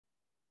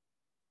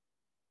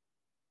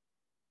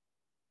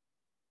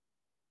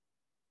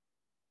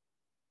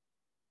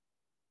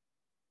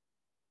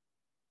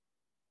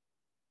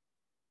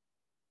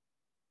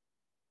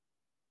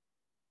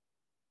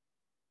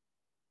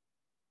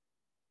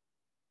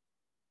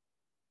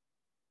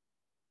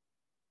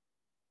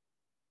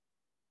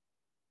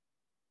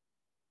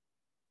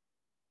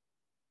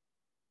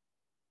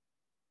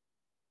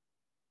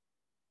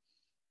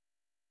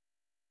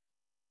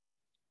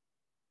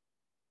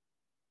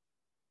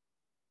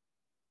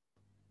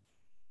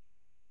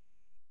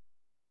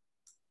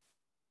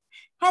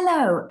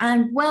Hello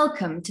and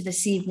welcome to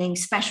this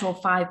evening's special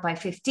 5 by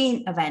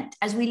 15 event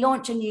as we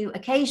launch a new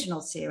occasional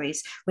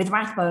series with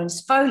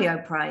Rathbones Folio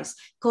Prize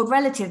called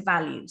Relative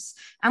Values.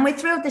 And we're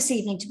thrilled this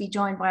evening to be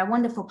joined by a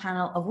wonderful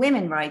panel of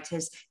women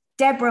writers,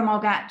 Deborah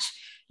Moggach,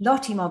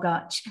 Lottie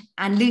Moggach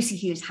and Lucy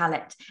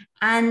Hughes-Hallett.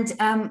 And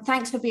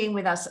thanks for being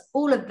with us,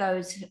 all of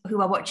those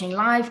who are watching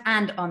live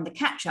and on the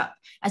catch-up,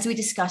 as we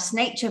discuss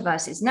nature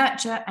versus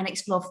nurture and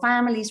explore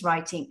families,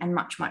 writing, and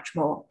much, much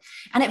more.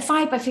 And at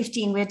 5 by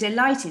 15, we're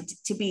delighted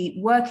to be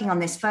working on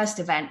this first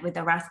event with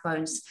the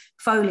Rathbones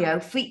Folio,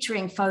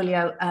 featuring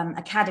Folio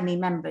Academy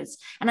members.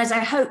 And as I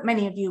hope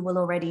many of you will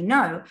already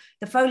know,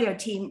 the Folio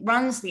team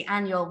runs the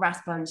annual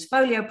Rathbones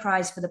Folio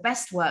Prize for the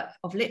best work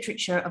of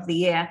literature of the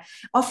year,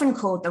 often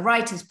called the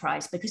Writers'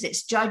 Prize because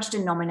it's judged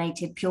and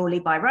nominated purely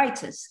by writers.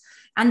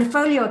 And the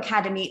Folio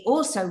Academy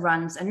also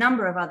runs a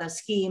number of other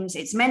schemes.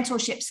 Its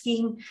mentorship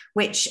scheme,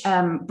 which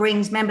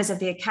brings members of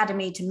the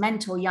Academy to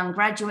mentor young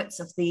graduates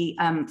of the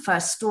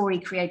First Story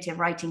Creative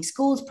Writing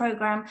Schools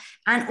program,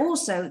 and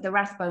also the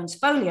Rathbones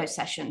Folio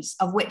sessions,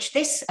 of which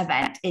this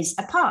event is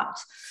a part.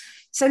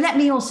 So let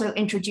me also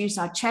introduce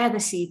our chair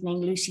this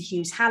evening, Lucy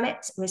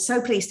Hughes-Hallett. We're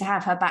so pleased to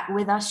have her back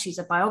with us. She's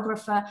a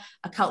biographer,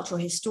 a cultural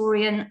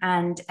historian,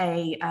 and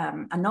a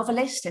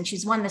novelist, and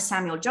she's won the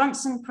Samuel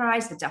Johnson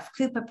Prize, the Duff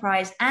Cooper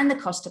Prize, and the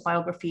Costa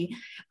Biography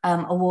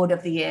Award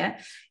of the Year.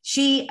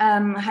 She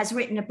has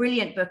written a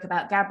brilliant book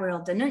about Gabriel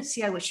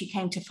D'Annunzio, which she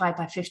came to 5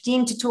 by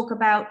 15 to talk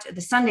about.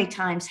 The Sunday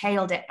Times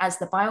hailed it as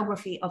the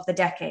biography of the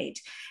decade.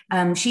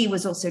 She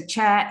was also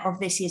chair of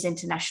this year's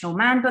International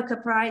Man Booker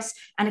Prize,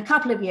 and a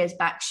couple of years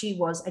back, she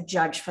was a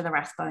judge for the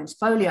Rathbones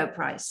Folio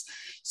Prize.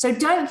 So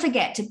don't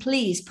forget to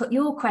please put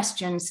your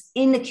questions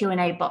in the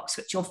Q&A box,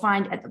 which you'll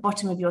find at the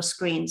bottom of your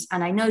screens.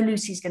 And I know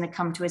Lucy's going to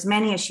come to as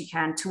many as she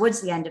can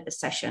towards the end of the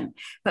session.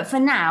 But for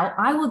now,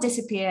 I will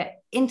disappear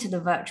into the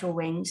virtual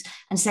wings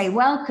and say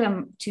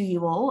welcome to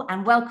you all,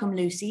 and welcome,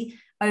 Lucy.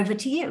 Over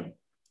to you.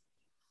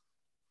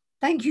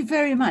 Thank you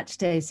very much,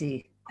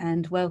 Daisy,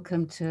 and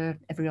welcome to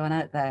everyone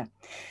out there.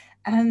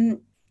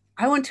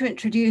 I want to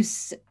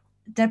introduce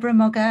Deborah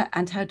Moggach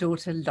and her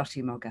daughter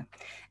Lottie Moggach,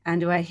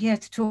 and we're here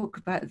to talk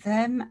about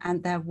them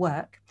and their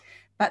work.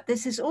 But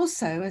this is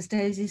also, as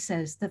Daisy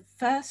says, the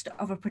first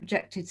of a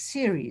projected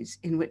series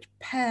in which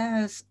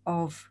pairs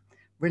of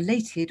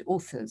related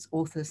authors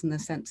in the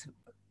sense of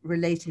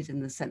related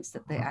in the sense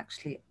that they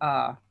actually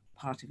are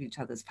part of each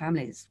other's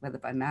families, whether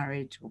by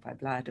marriage or by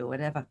blood or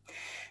whatever.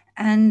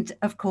 And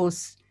of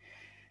course,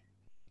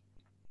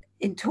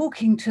 in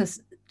talking to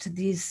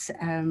these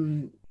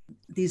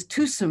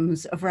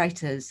twosomes of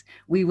writers,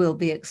 we will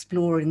be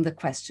exploring the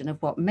question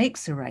of what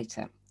makes a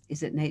writer.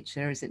 Is it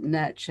nature? Is it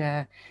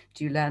nurture?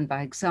 Do you learn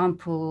by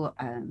example?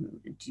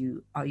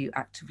 Are you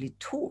actively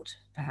taught,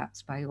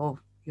 perhaps, by your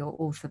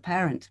author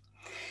parent?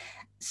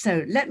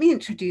 So let me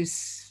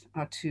introduce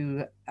our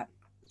two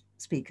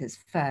speakers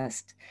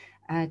first.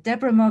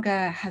 Deborah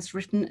Moggach has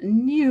written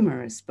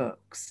numerous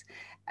books,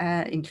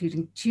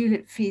 including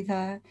Tulip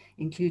Fever,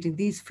 including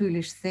These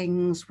Foolish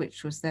Things,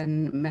 which was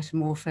then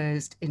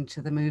metamorphosed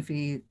into the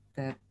movie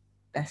The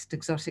Best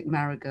Exotic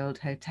Marigold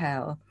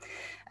Hotel.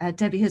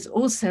 Debbie has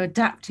also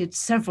adapted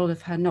several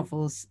of her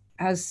novels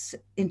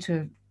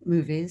into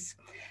movies.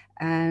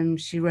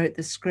 She wrote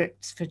the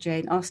scripts for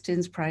Jane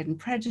Austen's Pride and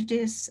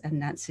Prejudice and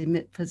Nancy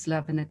Mitford's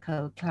Love in a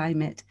Cold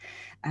Climate.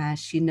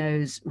 She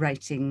knows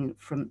writing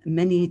from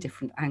many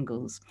different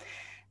angles.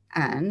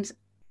 And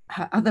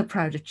her other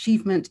proud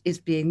achievement is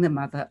being the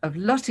mother of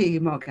Lottie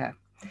Moggach,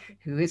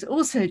 who is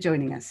also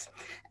joining us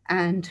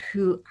and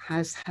who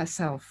has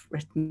herself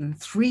written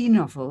 3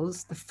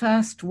 novels. The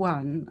first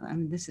one, I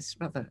mean, this is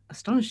rather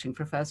astonishing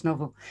for a first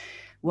novel,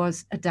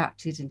 was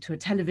adapted into a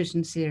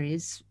television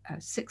series,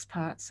 6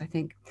 parts, I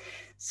think.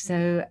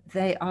 So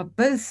they are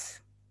both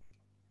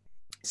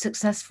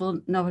successful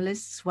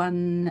novelists,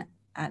 one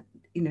at,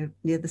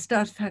 near the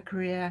start of her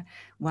career,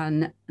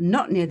 one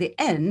not near the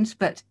end,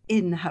 but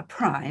in her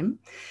prime.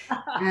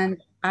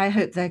 And I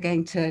hope they're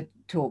going to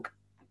talk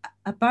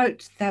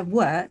about their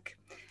work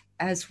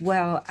as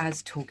well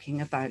as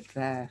talking about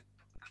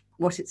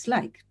what it's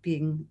like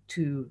being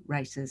 2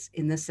 writers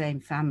in the same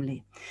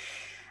family.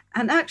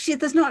 And actually,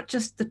 there's not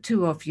just the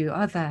 2 of you,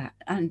 are there?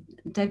 And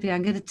Debbie,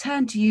 I'm going to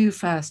turn to you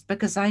first,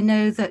 because I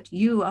know that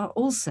you are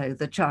also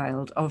the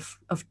child of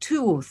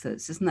 2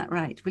 authors, isn't that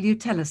right? Will you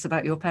tell us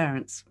about your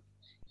parents?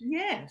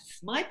 Yes,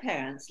 my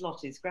parents,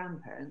 Lottie's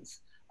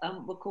grandparents,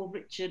 were called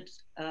Richard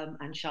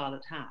and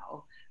Charlotte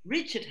Howe.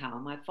 Richard Howe,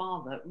 my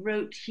father,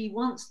 wrote, he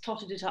once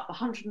totted it up,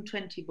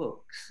 120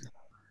 books.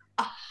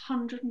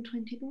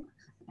 120 books?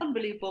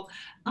 Unbelievable.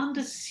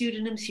 Under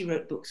pseudonyms, he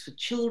wrote books for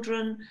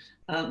children.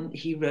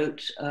 He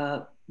wrote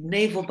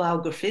naval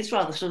biographies,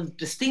 rather sort of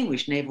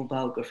distinguished naval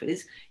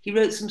biographies. He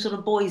wrote some sort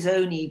of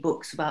boys-only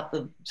books about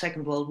the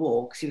Second World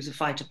War, because he was a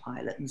fighter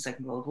pilot in the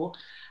Second World War,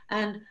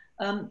 and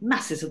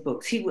masses of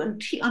books. He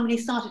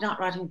started out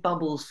writing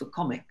bubbles for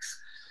comics.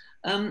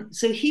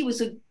 So he was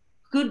a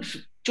good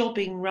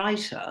jobbing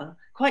writer,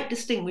 quite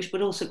distinguished,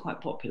 but also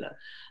quite popular.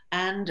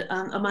 And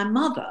my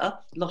mother,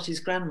 Lottie's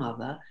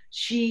grandmother,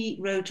 she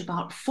wrote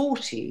about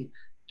 40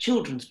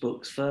 children's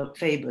books for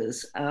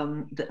Faber's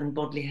and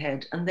Bodley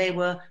Head, and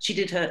she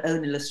did her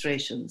own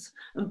illustrations.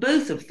 And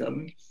both of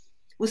them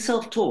were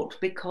self-taught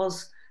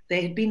because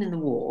they had been in the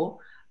war,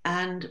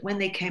 and when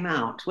they came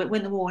out,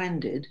 when the war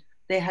ended,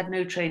 they had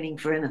no training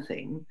for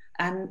anything.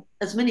 And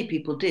as many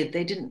people did,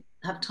 they didn't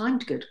have time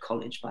to go to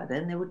college by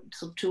then. They were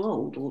sort of too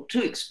old or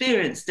too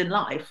experienced in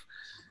life.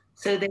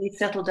 So they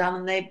settled down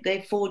and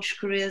they forged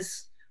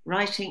careers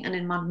writing, and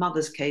in my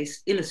mother's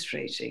case,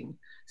 illustrating.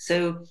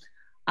 So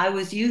I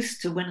was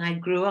used to, when I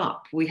grew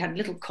up, we had a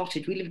little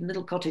cottage. We lived in a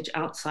little cottage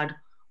outside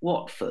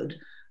Watford,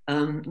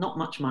 not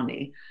much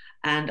money.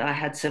 And I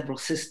had several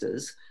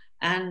sisters.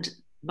 And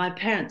my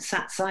parents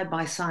sat side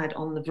by side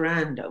on the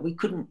veranda. We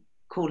couldn't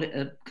call it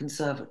a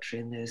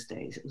conservatory in those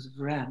days. It was a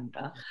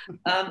veranda.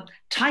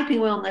 Typing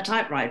away on their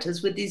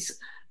typewriters with these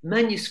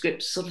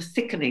manuscripts sort of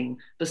thickening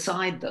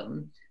beside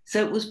them.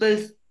 So it was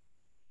both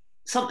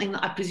something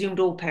that I presumed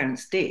all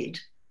parents did,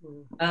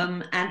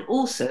 and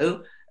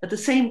also at the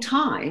same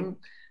time,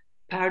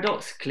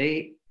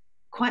 paradoxically,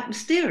 quite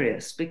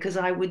mysterious, because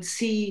I would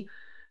see,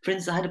 for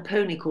instance, I had a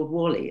pony called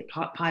Wally,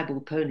 a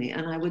piebald pony,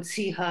 and I would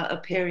see her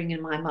appearing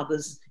in my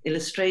mother's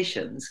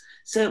illustrations.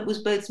 So it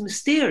was both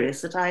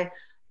mysterious that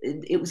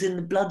it was in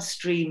the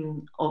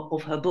bloodstream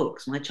of her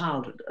books, my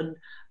childhood,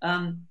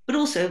 and but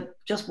also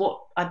just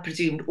what I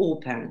presumed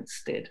all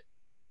parents did.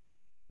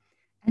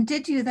 And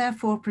did you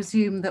therefore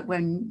presume that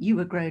when you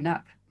were grown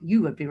up,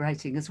 you would be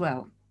writing as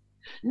well?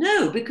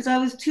 No, because I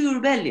was too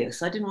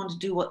rebellious. I didn't want to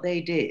do what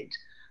they did.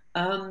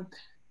 And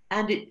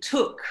it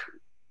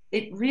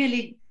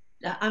really,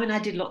 I mean, I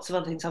did lots of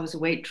other things. I was a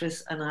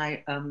waitress, and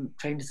I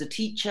trained as a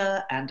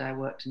teacher, and I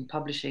worked in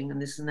publishing and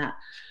this and that.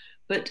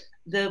 But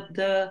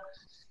the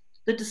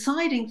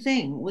deciding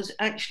thing was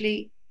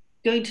actually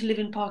going to live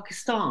in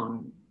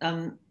Pakistan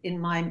in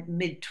my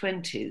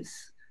mid-20s,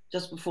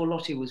 just before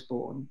Lottie was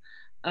born.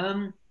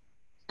 And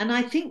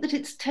I think that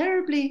it's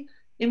terribly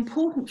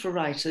important for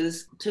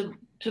writers to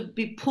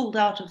be pulled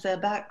out of their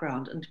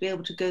background and to be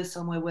able to go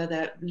somewhere where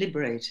they're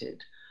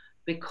liberated.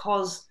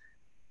 Because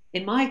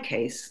in my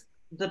case,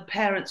 the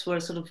parents were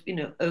sort of,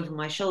 over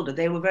my shoulder.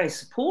 They were very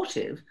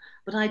supportive,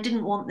 but I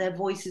didn't want their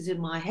voices in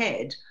my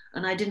head,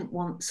 and I didn't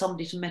want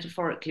somebody to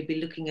metaphorically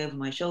be looking over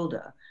my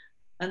shoulder.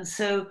 And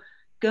so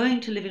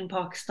going to live in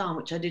Pakistan,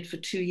 which I did for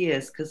 2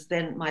 years, because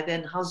then my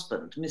then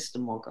husband, Mr.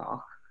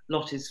 Moggach,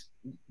 Lottie's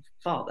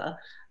father,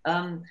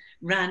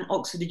 ran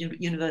Oxford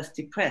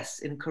University Press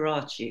in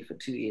Karachi for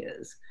 2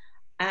 years.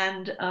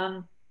 And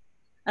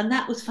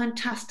that was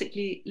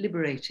fantastically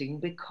liberating,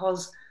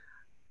 because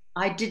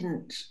I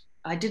didn't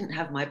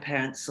have my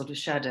parents' sort of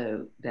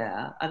shadow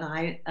there, and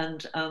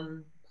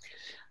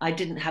I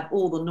didn't have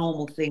all the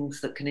normal things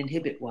that can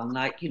inhibit one,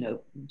 like, do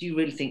you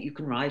really think you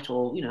can write,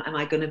 or, am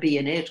I going to be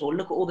in it, or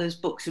look at all those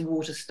books in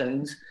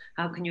Waterstones,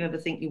 how can you ever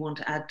think you want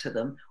to add to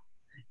them?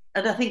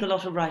 And I think a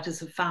lot of writers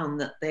have found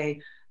that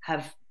they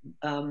have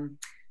been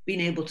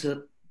able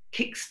to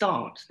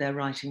kickstart their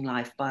writing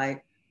life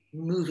by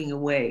moving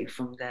away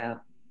from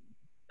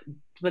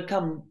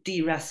become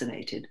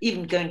deracinated.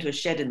 Even going to a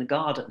shed in the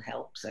garden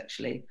helps,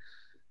 actually.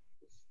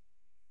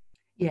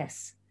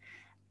 Yes.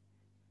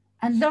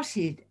 And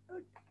Lottie,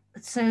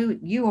 so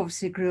you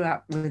obviously grew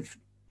up with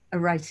a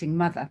writing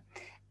mother,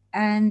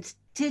 and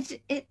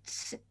did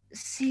it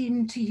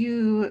seem to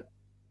you,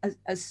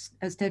 as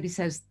Debbie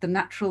says, the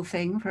natural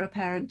thing for a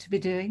parent to be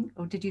doing,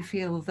 or did you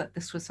feel that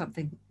this was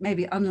something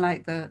maybe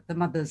unlike the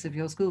mothers of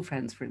your school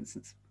friends, for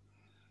instance?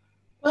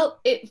 Well,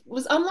 it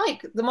was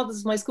unlike the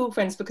mothers of my school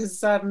friends,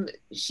 because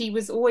she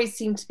was always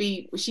seemed to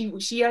be,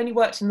 she only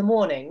worked in the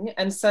morning,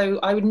 and so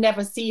I would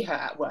never see her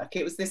at work.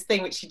 It was this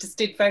thing which she just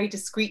did very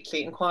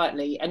discreetly and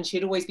quietly, and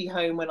she'd always be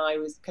home when I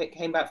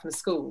came back from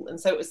school, and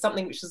so it was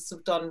something which was sort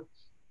of done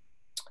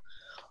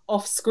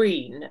off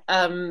screen.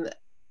 And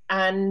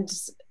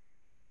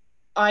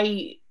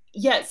I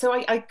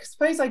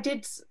suppose I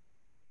did.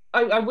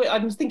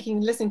 I'm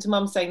thinking, listening to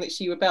Mum saying that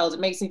she rebelled, it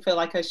makes me feel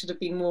like I should have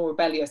been more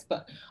rebellious,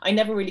 but I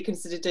never really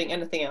considered doing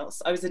anything else.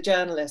 I was a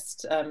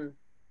journalist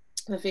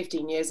for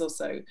 15 years or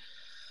so,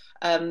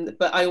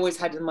 but I always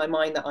had in my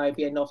mind that I would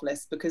be a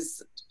novelist,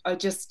 because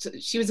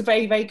she was a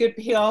very, very good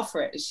PR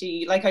for it.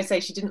 She, like I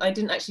say, I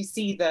didn't actually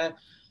see the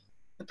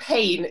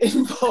pain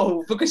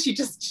involved, because she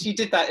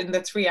did that in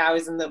the 3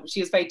 hours, and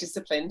she was very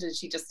disciplined, and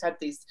she just had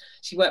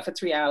she worked for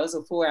 3 hours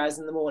or 4 hours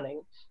in the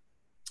morning.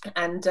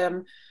 And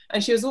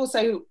she was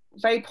also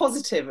very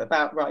positive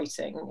about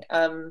writing,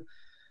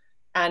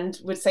 and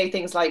would say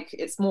things like,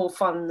 it's more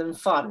fun than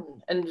fun.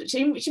 And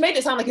she made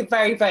it sound like a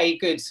very, very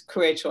good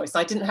career choice.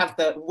 I didn't have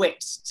the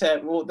wit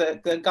or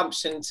the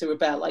gumption to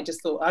rebel. I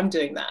just thought, I'm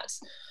doing that.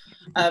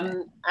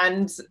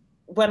 And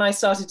when I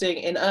started doing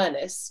it in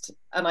earnest,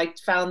 and I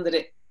found that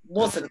it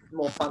wasn't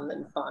more fun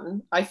than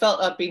fun, I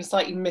felt I'd been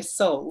slightly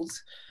missold.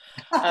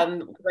 I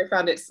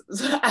found it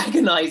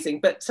agonizing.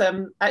 But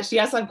actually,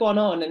 as I've gone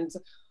on and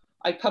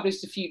I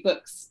published a few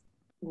books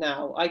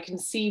now. I can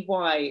see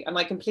why, and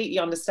I completely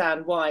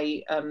understand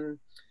why.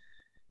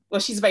 Well,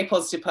 she's a very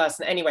positive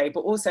person anyway, but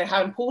also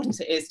how important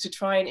it is to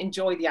try and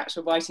enjoy the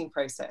actual writing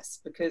process,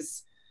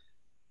 because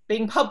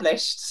being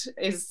published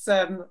is,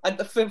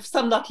 for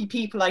some lucky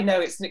people I know,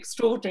 it's an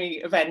extraordinary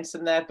event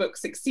and their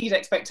books exceed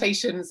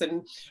expectations.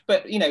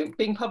 But you know,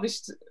 being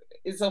published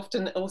is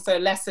often also a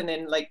lesson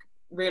in like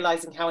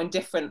realizing how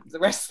indifferent the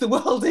rest of the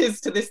world is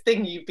to this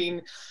thing you've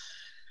been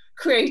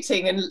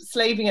creating and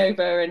slaving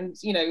over and,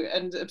 you know,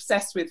 and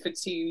obsessed with for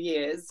 2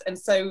 years. And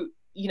so,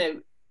 you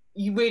know,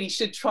 you really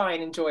should try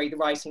and enjoy the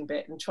writing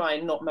bit and try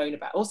and not moan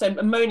about. Also,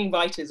 moaning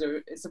writers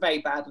it's a very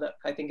bad look.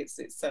 I think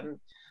it's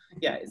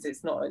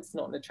not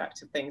an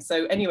attractive thing.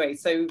 So anyway,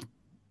 so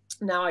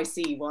now I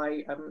see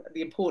why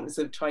the importance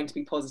of trying to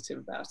be positive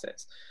about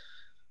it.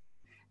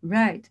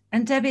 Right.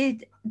 And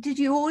Debbie, did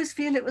you always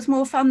feel it was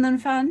more fun than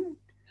fun?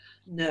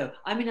 No,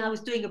 I mean, I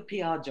was doing a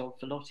PR job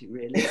for Lottie,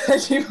 really.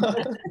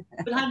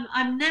 But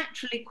I'm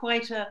naturally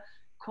quite a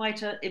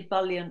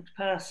ebullient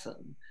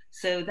person,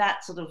 so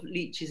that sort of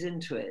leaches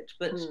into it.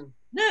 But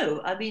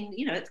no, I mean,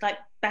 you know, it's like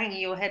banging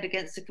your head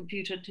against the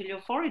computer until your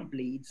forehead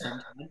bleeds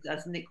sometimes,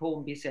 as Nick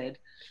Hornby said.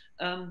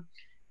 But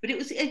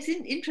it's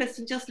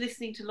interesting just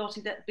listening to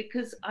Lottie, that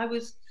because I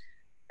was,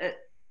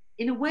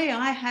 in a way,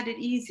 I had it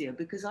easier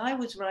because I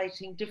was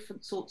writing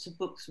different sorts of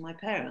books for my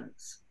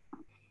parents.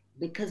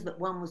 Because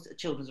one was a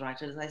children's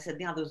writer, as I said,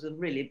 the other was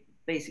really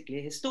basically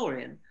a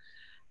historian,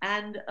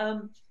 and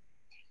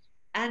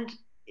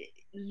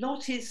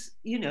Lottie's,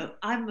 you know,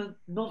 I'm a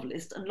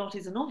novelist and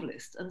Lottie's a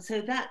novelist, and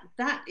so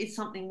that is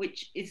something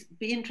which is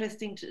be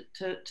interesting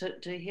to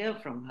hear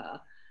from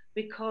her,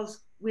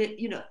 because we're,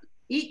 you know,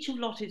 each of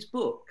Lottie's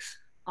books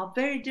are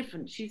very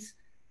different.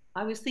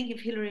 I was thinking of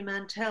Hilary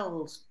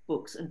Mantel's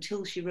books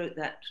until she wrote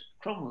that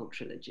Cromwell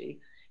trilogy.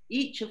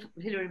 Each of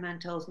Hilary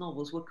Mantel's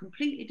novels were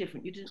completely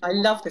different. I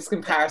love this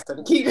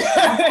comparison. Keep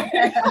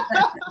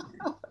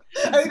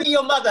only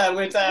your mother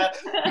would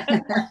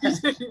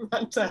Hilary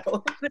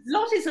Mantel. But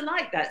Lottie's are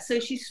like that. So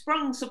she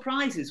sprung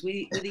surprises with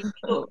each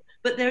book.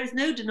 But there is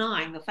no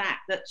denying the fact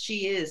that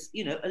she is,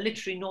 you know, a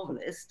literary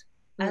novelist,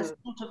 as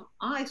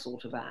I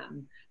sort of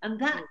am. And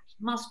that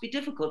must be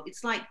difficult.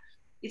 It's like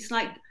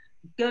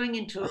going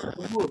into a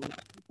wood,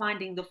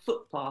 finding the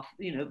footpath,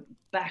 you know,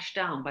 bashed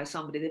down by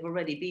somebody, they've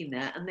already been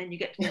there, and then you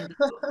get to the end of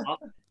the footpath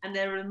and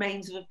there are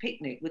remains of a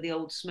picnic with the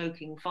old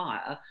smoking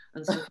fire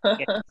and some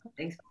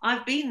things.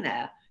 I've been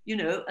there, you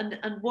know,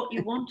 and what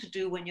you want to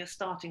do when you're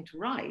starting to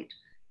write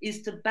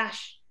is to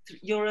bash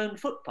your own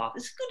footpath.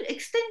 It's good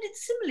extended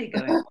simile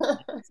going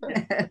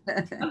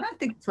on. I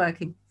think it's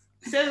working.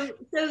 So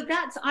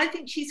that's, I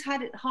think she's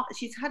had it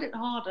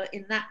harder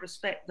in that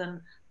respect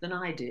than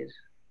I did.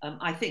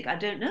 I think, I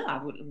don't know,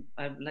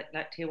 I'd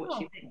like to hear what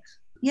she thinks.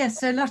 Yes,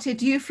 so Lottie,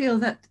 do you feel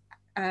that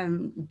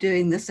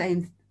doing the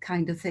same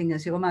kind of thing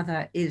as your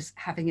mother is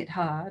having it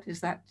hard? Has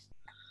that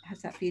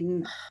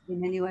been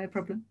in any way a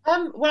problem?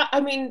 Well,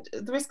 I mean,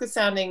 the risk of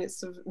sounding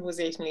sort of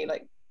nauseatingly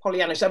like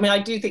Pollyannish, I mean, I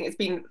do think it's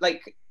been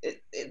like,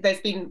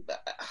 it's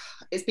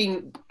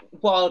been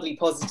wildly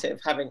positive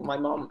having my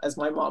mom as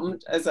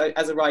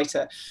a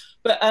writer.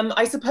 But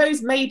I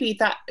suppose maybe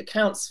that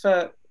accounts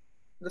for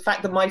the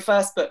fact that my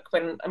first book,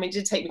 it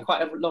did take me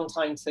quite a long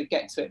time to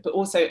get to it, but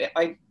also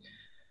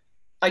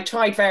I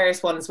tried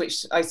various ones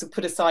which I sort of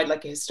put aside,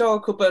 like a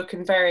historical book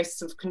and various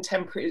sort of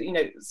contemporary, you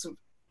know, sort of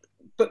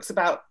books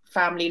about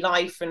family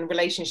life and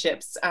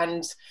relationships.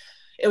 And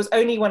it was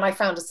only when I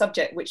found a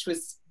subject which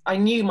I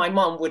knew my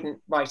mom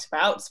wouldn't write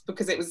about,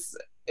 because it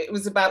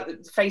was about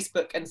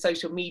Facebook and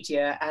social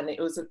media, and it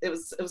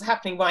was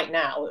happening right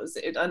now.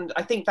 And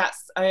I think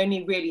I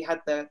only really had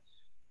the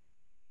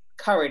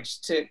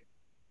courage to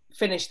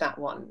finish that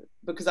one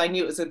because I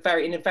knew it was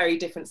in a very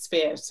different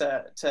sphere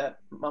to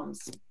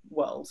Mum's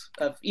world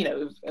of, you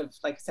know, of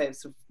like I say,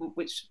 sort of,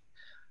 which,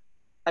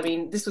 I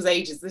mean, this was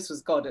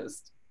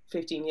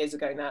 15 years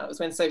ago now. It was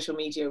when social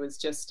media was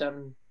just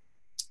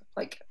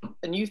like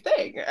a new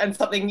thing and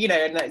something, you know,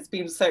 and it's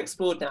been so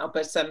explored now,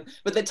 but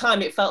at the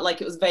time it felt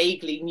like it was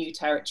vaguely new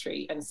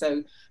territory, and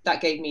so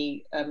that gave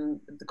me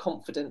the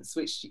confidence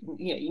which,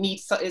 you know, you need.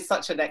 It's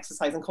such an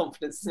exercise in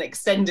confidence, an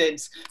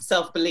extended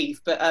self-belief,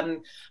 but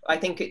I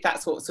think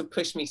that's what sort of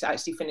pushed me to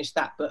actually finish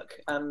that book,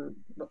 and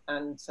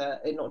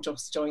not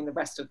just join the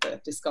rest of the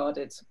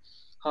discarded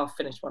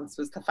half-finished ones,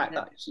 was the fact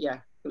that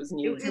it was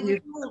new.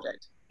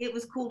 It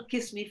was called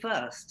Kiss Me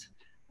First,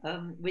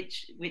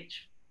 which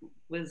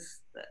was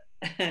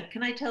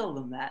can I tell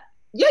them that?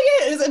 Yeah,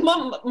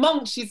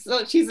 Mum, she's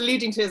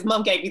alluding to his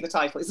mum gave me the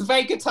title. It's a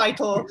very good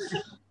title.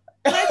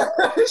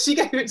 She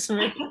gave it to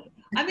me.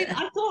 I mean,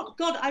 I thought,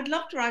 God, I'd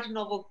love to write a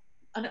novel,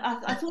 and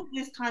I thought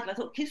this title, I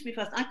thought Kiss Me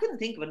First. I couldn't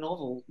think of a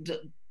novel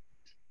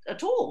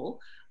at all,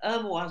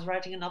 or I was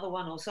writing another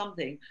one or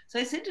something. So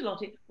I said to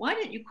Lottie, why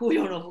don't you call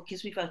your novel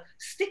Kiss Me First?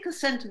 Stick a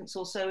sentence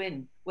or so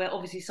in where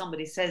obviously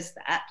somebody says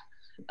that,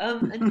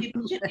 and you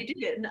did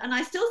it, and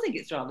I still think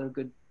it's rather a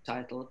good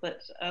title.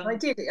 But I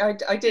did,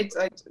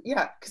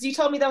 yeah, because you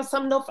told me there was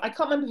some novel, I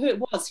can't remember who it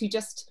was, who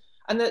just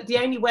And the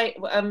only way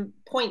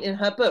point in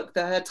her book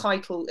that her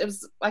title, it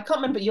was, I can't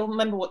remember, you'll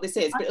remember what this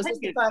is, but it was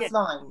just the first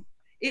line.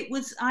 It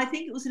was, I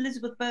think it was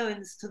Elizabeth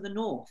Bowen's To the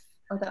North.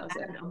 Oh, that was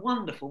it. A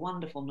wonderful,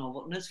 wonderful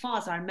novel. And as far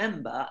as I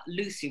remember,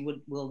 Lucy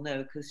will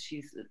know because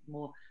she's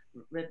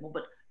read more,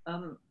 but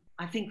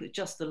I think it's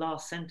just the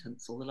last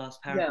sentence or the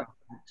last paragraph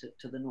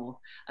to the North.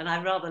 And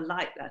I rather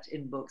like that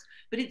in books.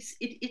 But it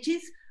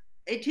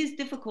is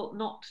difficult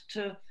not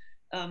to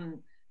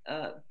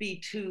be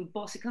too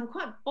bossy. I'm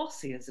quite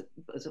bossy as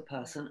a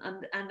person,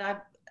 and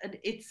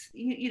it's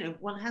you know,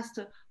 one has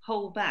to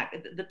hold back.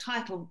 The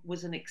title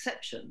was an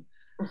exception,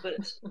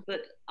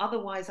 but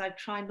otherwise I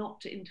try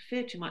not to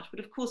interfere too much. But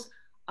of course,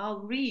 I'll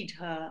read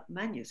her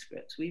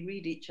manuscripts. We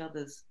read each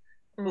other's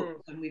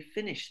books and we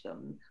finish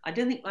them. I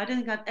don't think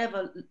I've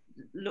ever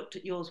looked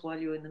at yours while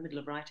you were in the middle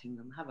of writing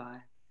them, have I?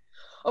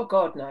 Oh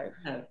God, no.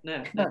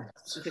 No.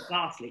 It's a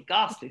ghastly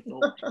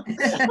thought.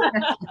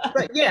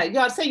 But yeah,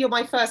 I'd say you're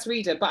my first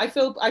reader, but I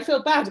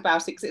feel bad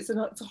about it because it's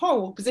a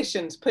horrible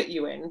position to put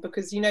you in,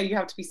 because you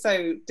have to be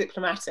so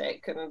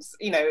diplomatic, and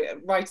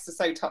writers are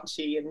so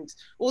touchy, and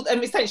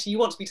essentially you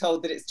want to be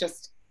told that it's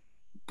just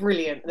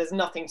brilliant, there's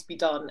nothing to be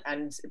done,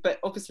 but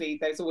obviously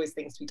there's always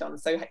things to be done.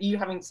 So you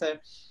having to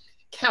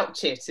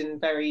couch it in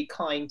very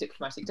kind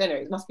diplomatic dinner,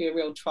 it must be a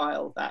real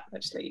trial, that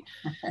actually.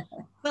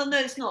 Well, no,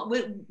 it's not.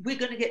 We're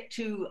going to get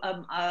too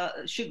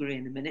sugary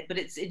in a minute, but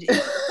it's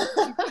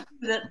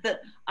that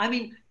I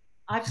mean,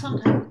 I've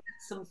sometimes had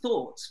some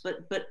thoughts,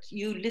 but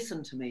you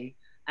listen to me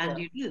and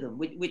you do them,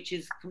 which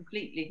is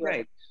completely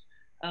great.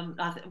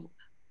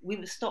 We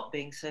must stop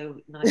being so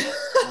nice.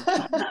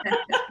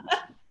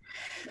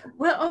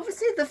 Well,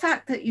 obviously the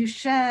fact that you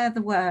share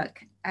the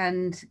work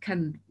and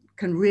can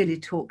really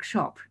talk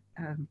shop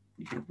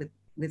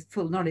with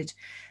full knowledge,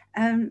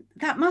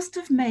 that must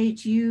have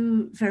made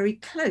you very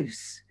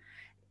close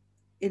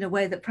in a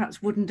way that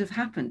perhaps wouldn't have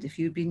happened if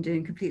you'd been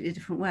doing completely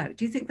different work.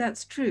 Do you think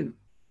that's true?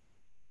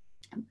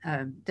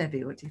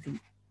 Debbie, what do you think?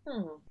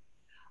 I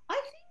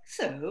think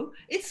so.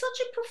 It's such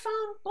a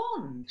profound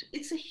bond.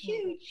 It's a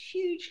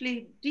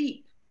hugely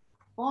deep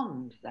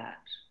bond,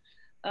 that.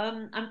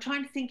 I'm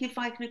trying to think if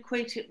I can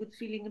equate it with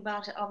feeling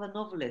about other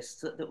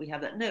novelists that we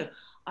have that. No,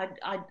 I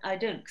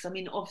don't, because I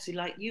mean, obviously,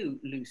 like you,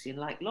 Lucy, and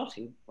like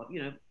Lottie,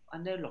 I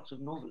know a lot of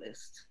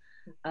novelists,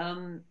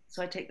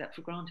 so I take that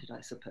for granted,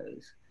 I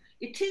suppose.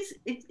 It's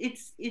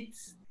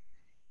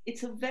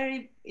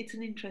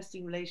an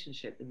interesting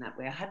relationship in that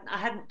way. I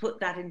hadn't put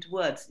that into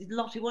words.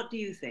 Lottie, what do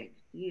you think?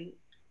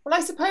 Well,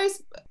 I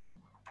suppose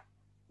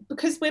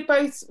because we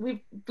both,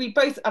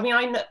 I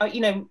mean,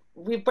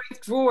 we're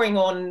both drawing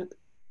on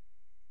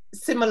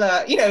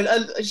similar,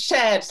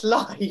 shared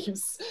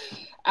lives,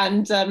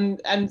 and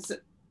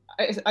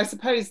I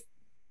suppose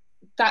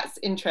that's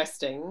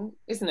interesting,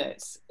 isn't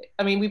it?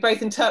 I mean, we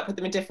both interpret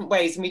them in different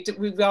ways, and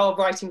we are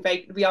writing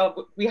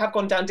we have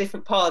gone down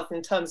different paths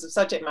in terms of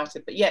subject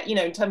matter, but yet,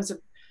 in terms of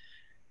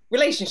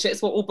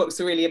relationships, what all books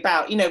are really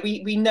about,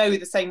 we know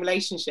the same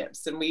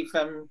relationships, and we've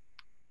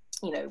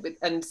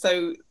and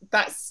so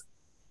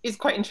is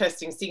quite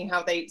interesting, seeing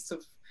how they sort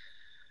of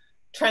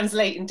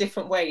translate in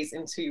different ways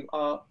into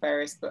our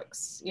various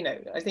books.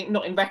 I think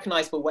not in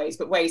recognizable ways,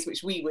 but ways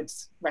which we would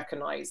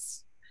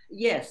recognize.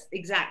 Yes,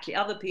 exactly.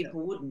 Other people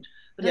wouldn't.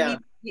 But I mean,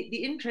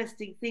 the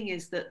interesting thing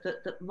is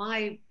that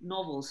my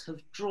novels have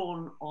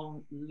drawn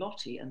on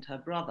Lottie and her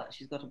brother.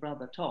 She's got a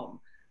brother, Tom,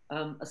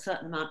 a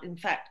certain amount, in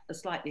fact, a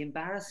slightly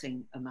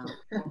embarrassing amount,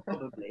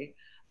 probably.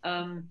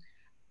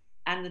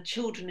 And the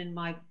children in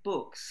my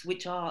books,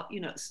 which are,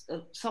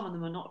 some of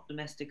them are not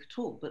domestic at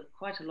all, but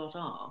quite a lot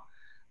are.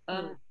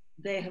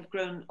 They have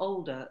grown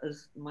older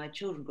as my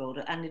children grow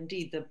older, and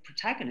indeed the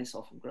protagonists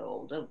often grow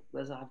older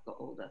as I've got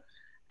older.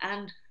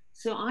 And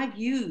so I've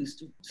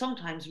used,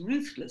 sometimes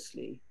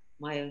ruthlessly,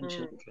 my own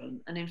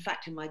children, and in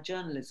fact in my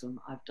journalism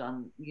I've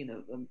done,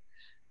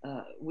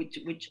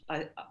 which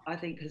I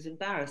think has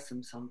embarrassed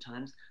them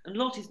sometimes. And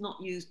Lottie's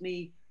not used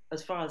me,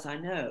 as far as I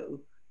know,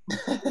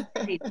 in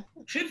any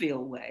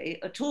trivial way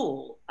at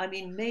all. I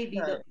mean, maybe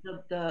the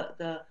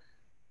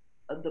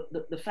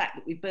fact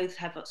that we both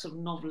have a sort of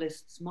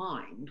novelist's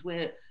mind,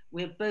 we're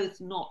both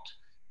not,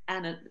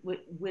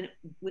 we're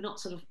not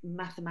sort of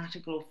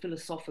mathematical or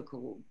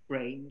philosophical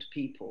brained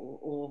people,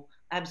 or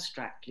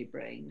abstractly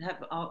brained.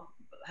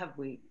 Have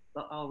we?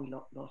 Are we,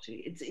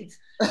 Lottie? It's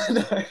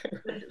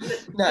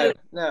no.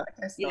 I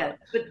guess not.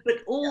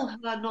 But all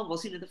her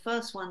novels, the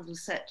first one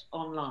was set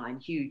online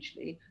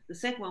hugely. The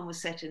second one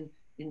was set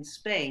in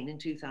Spain in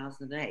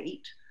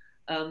 2008.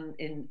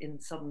 In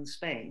southern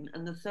Spain,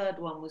 and the third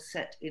one was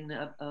set in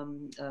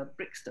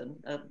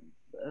Brixton,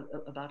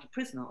 about a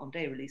prisoner on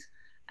day release,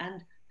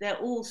 and they're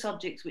all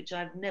subjects which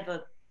I've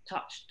never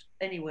touched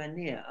anywhere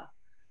near,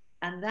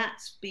 and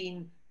that's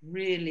been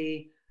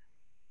really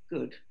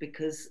good,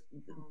 because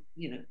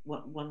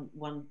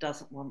one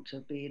doesn't want to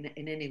be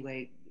in any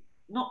way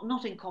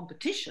not in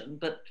competition,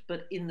 but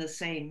in the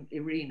same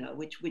arena,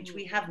 which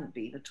we haven't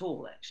been at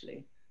all,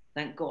 actually.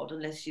 Thank God,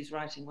 unless she's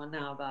writing one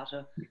now about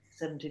a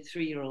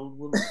 73-year-old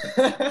woman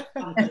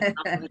on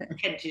the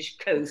Kentish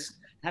coast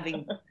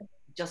having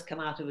just come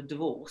out of a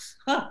divorce.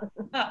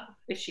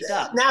 If she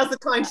does. Now's the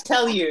time to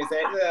tell you, is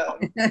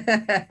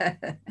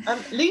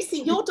it? Lucy,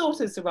 your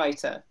daughter's a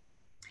writer.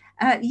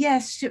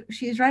 Yes,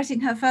 she's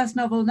writing her first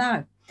novel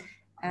now.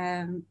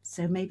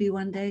 So maybe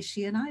one day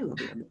she and I will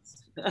be on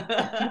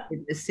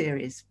this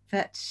series.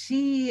 But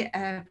she,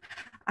 I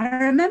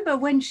remember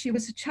when she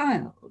was a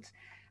child,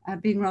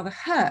 being rather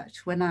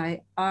hurt when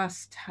I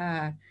asked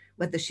her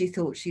whether she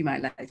thought she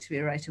might like to be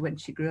a writer when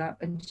she grew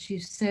up. And she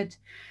said,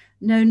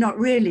 no, not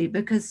really,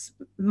 because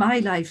my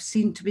life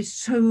seemed to be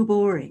so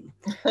boring.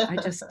 I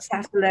just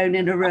sat alone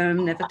in a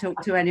room, never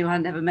talked to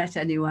anyone, never met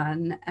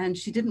anyone, and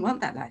she didn't want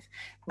that life.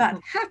 But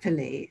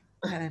happily,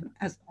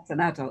 as an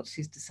adult,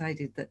 she's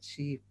decided that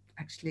she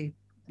actually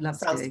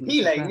loves doing it. Sounds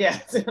appealing,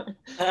 yes.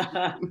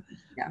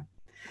 Yeah.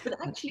 But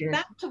actually,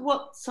 back to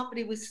what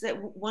somebody was saying,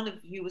 one of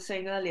you was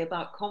saying earlier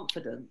about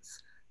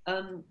confidence,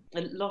 and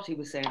Lottie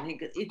was saying, I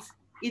think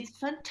it's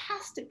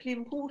fantastically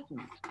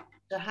important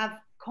to have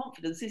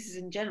confidence. This is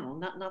in general,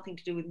 nothing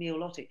to do with me or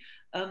Lottie,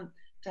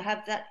 to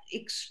have that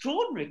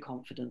extraordinary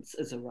confidence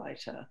as a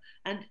writer.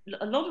 And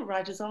a lot of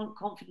writers aren't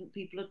confident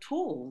people at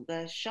all.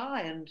 They're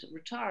shy and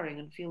retiring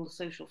and feel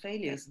social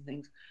failures and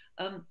things.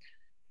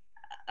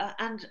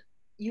 And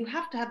you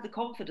have to have the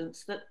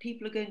confidence that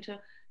people are going to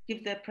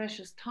give their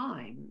precious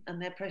time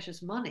and their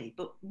precious money,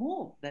 but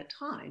more their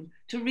time,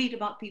 to read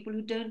about people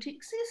who don't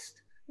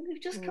exist and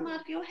who've just come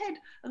out of your head.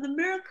 And the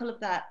miracle of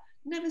that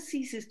never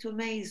ceases to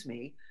amaze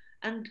me.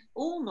 And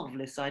all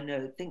novelists I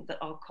know think that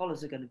our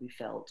collars are going to be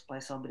felt by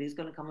somebody who's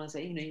going to come and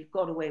say, you know, you've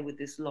got away with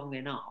this long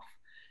enough.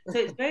 So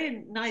it's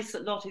very nice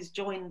that Lottie's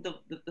joined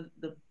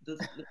the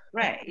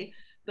fray,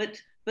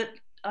 but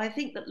I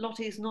think that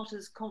Lottie is not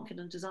as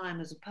confident as I am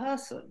as a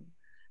person.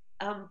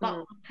 But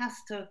one has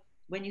to,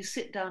 when you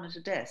sit down at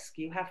a desk,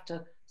 you have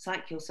to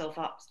psych yourself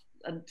up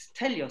and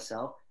tell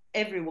yourself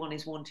everyone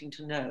is wanting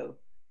to know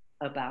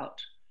about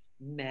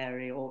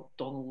Mary or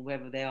Donald,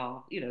 whoever they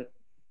are, you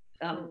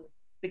know,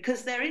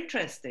 because they're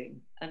interesting,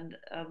 and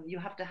you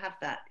have to have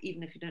that,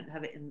 even if you don't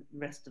have it in the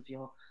rest of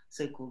your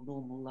so-called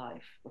normal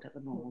life, whatever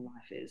normal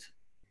life is.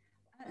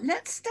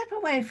 Let's step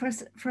away for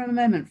a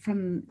moment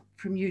from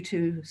you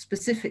two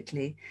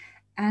specifically,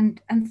 and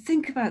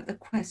think about the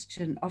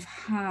question of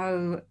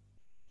how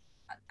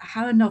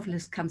a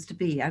novelist comes to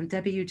be.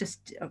 Debbie, you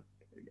just a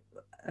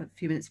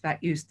few minutes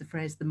back used the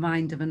phrase "the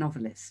mind of a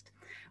novelist,"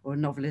 or a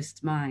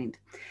novelist's mind.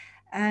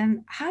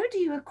 How do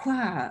you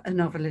acquire a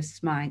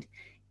novelist's mind?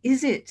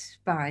 Is it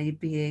by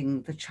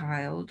being the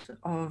child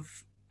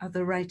of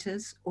other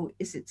writers, or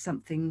is it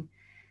something,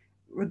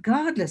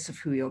 regardless of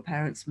who your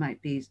parents might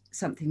be,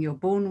 something you're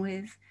born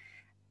with?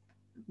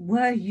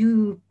 Were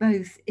you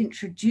both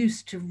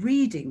introduced to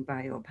reading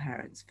by your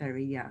parents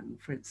very young,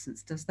 for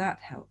instance? Does that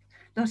help?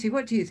 Lottie,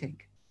 what do you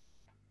think?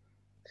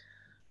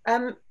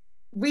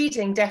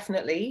 Reading,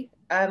 definitely.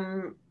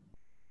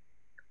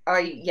 I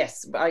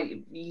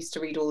used to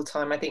read all the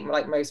time. I think,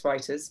 like most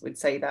writers would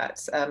say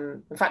that.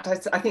 In fact,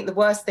 I think the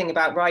worst thing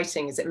about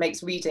writing is it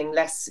makes reading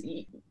less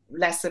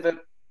of a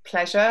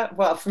pleasure.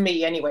 Well, for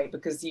me anyway,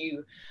 because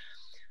you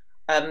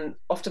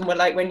often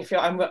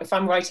if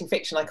I'm writing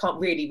fiction, I can't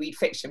really read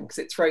fiction because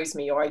it throws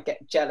me, or I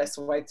get jealous,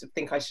 or I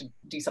think I should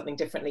do something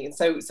differently. And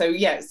so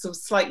yeah, it sort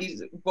of slightly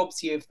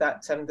robs you of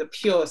that the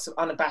pure, sort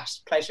of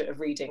unabashed pleasure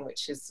of reading,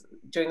 which is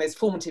during those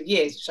formative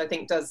years, which I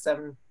think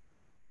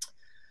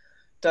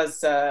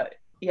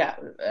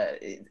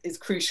is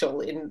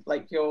crucial in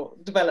like your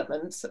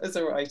development as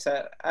a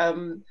writer.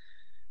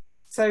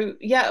 So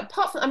yeah,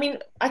 apart from, I mean,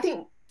 I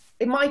think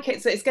in my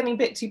case it's getting a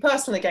bit too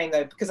personal again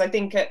though, because I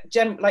think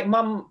like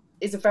Mum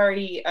is a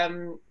very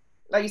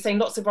like you're saying,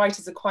 lots of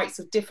writers are quite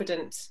sort of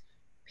diffident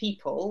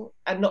people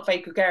and not very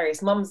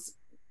gregarious. Mum's,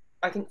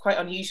 I think, quite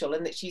unusual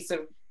in that she's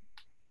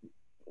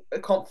a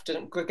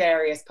confident,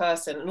 gregarious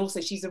person, and also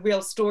she's a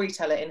real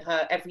storyteller in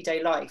her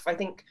everyday life. I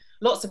think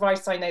lots of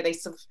writers I know, they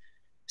sort of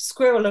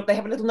squirrel, they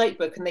have a little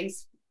notebook and they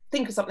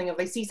think of something, or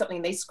they see something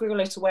and they squirrel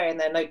it away in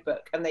their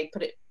notebook and they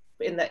put it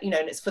in that, you know,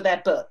 and it's for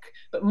their book.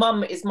 But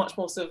Mum is much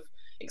more sort of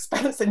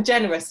expansive and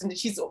generous, and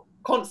she's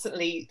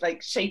constantly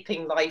like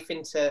shaping life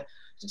into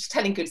just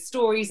telling good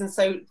stories. And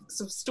so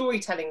sort of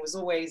storytelling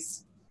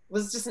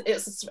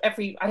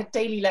I had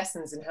daily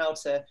lessons in how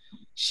to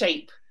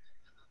shape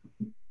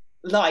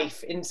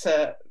life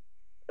into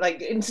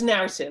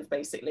narrative,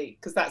 basically,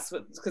 because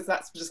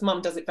that's just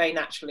Mum does it very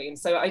naturally. And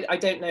so I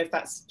don't know if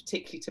that's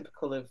particularly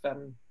typical of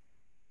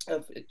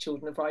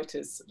children of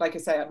writers. Like I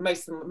say,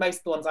 most of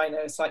the ones I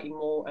know are slightly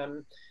more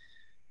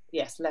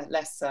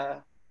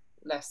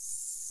less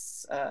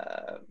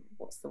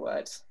what's the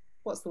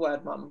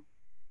word, Mum?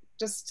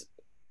 Just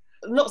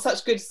not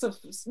such good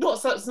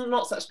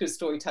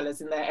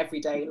storytellers in their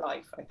everyday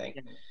life, I think.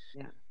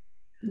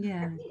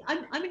 Yeah.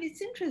 I mean,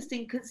 it's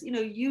interesting because, you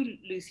know, you,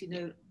 Lucy,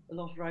 know a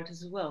lot of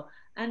writers as well,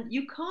 and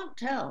you can't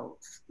tell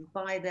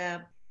by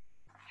their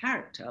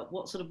character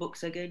what sort of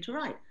books they're going to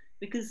write,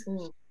 because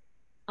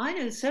I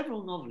know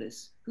several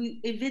novelists who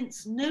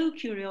evince no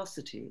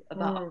curiosity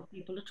about other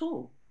people at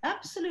all,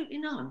 absolutely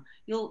none.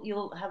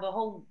 You'll have a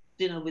whole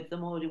dinner with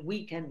them or a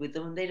weekend with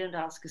them, and they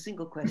don't ask a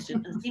single question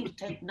and seem to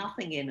take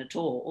nothing in at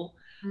all,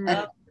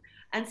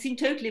 and seem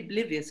totally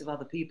oblivious of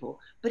other people.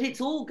 But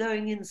it's all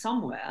going in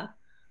somewhere,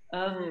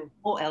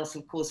 or else,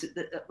 of course,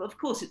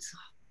 it's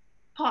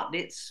partly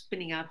it's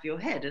spinning out of your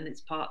head, and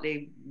it's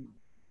partly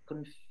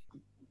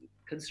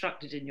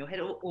constructed in your head.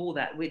 All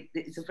that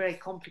it's a very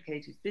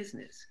complicated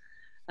business.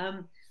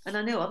 And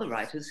I know other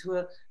writers who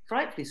are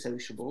frightfully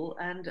sociable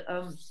and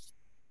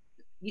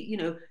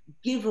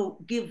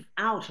give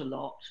out a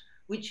lot,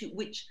 which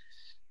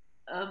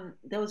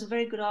there was a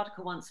very good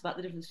article once about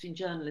the difference between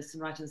journalists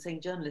and writers,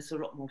 saying journalists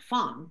are a lot more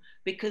fun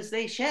because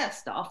they share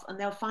stuff and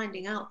they're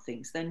finding out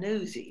things, they're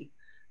nosy.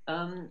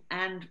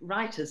 And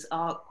writers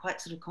are quite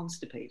sort of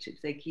constipated.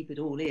 They keep it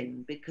all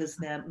in because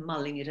they're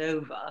mulling it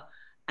over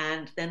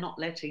and they're not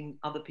letting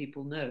other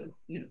people know,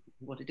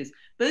 what it is.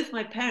 Both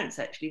my parents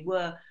actually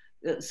were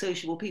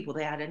sociable people.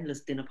 They had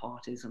endless dinner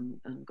parties and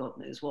God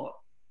knows what.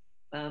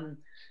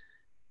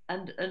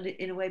 And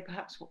in a way,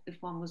 perhaps if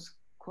one was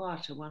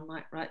quieter, one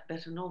might write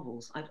better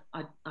novels. I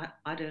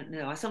don't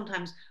know.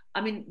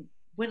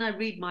 When I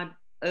read my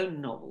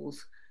own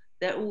novels,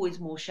 they're always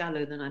more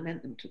shallow than I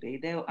meant them to be.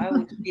 I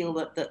always feel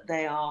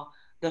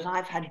that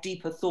I've had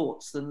deeper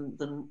thoughts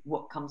than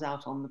what comes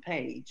out on the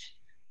page,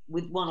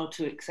 with one or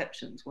two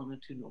exceptions, one or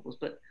two novels.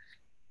 But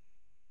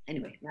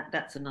anyway,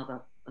 that's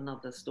another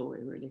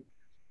story, really.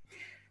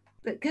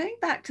 But going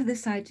back to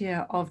this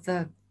idea of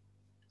the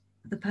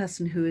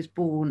person who is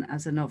born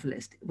as a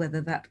novelist,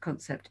 whether that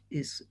concept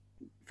is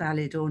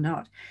valid or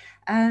not.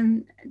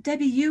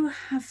 Debbie, you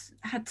have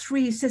had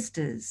 3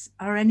 sisters.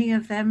 Are any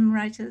of them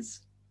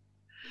writers?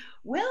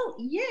 Well,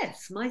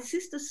 yes. My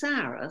sister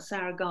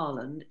Sarah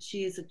Garland,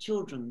 she is a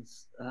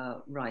children's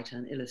writer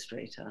and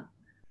illustrator,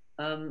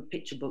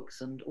 picture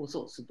books and all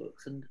sorts of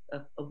books, and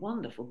a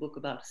wonderful book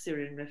about a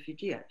Syrian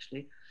refugee,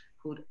 actually,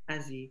 called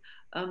Azzy.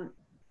 And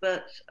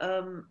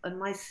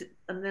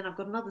then I've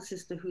got another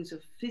sister who's a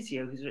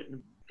physio, who's written a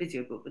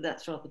physio book, but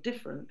that's rather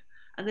different.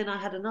 And then I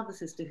had another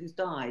sister who's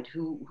died,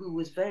 who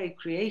was very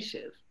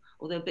creative,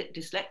 although a bit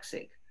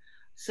dyslexic.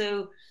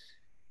 So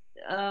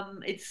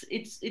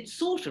it's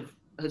sort of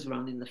has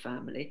run in the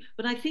family.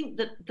 But I think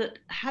that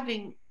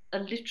having a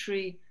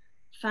literary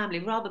family,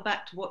 rather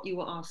back to what you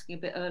were asking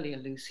a bit earlier,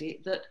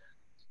 Lucy, that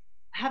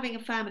having a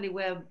family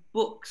where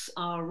books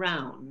are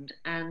around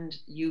and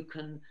you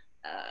can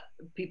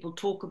people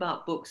talk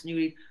about books and you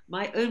read.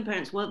 My own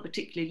parents weren't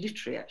particularly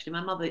literary, actually.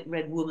 My mother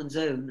read Woman's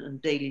Own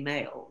and Daily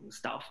Mail and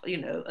stuff,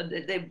 and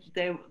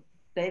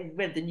they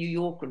read the New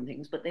Yorker and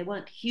things, but they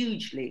weren't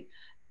hugely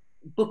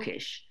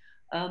bookish.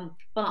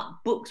 But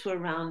books were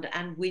around,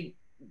 and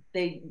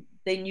they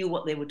knew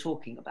what they were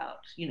talking about.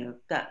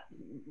 That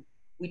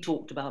we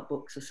talked about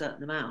books a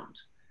certain amount.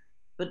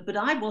 But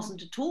I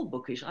wasn't at all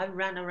bookish. I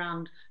ran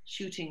around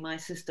shooting my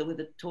sister with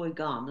a toy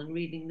gun and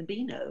reading the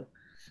Beano.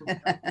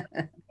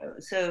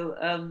 So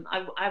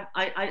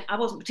I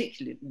wasn't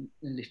particularly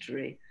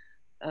literary.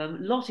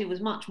 Lottie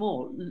was much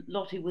more.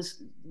 Lottie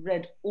was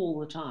read all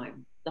the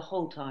time, the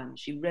whole time.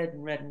 She read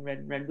and read and read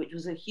and read, which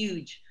was a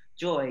huge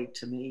joy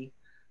to me.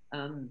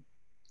 And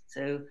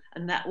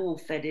that all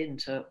fed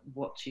into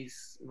what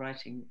she's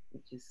writing,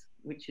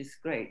 which is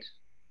great.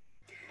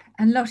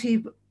 And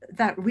Lottie,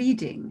 that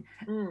reading,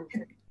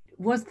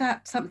 was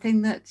that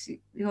something that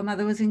your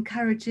mother was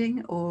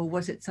encouraging, or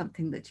was it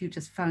something that you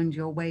just found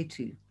your way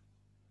to?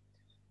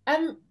 I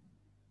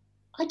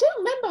don't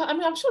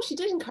remember. I'm sure she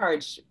did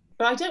encourage,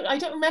 but I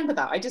don't remember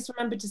that. I just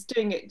remember just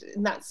doing it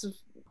in that sort of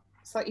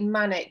slightly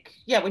manic.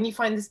 Yeah, when you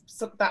find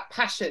that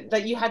passion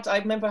that you had. I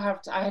remember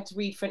I had to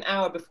read for an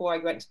hour before I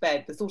went to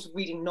bed. The sort of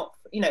reading, not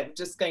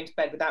just going to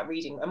bed without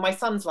reading. And my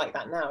son's like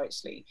that now.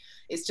 Actually,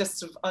 it's just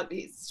sort of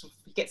he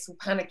gets all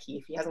panicky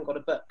if he hasn't got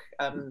a book.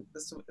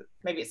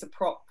 Maybe it's a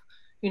prop.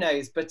 Who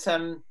knows? But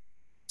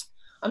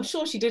I'm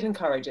sure she did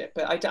encourage it.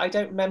 But I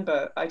don't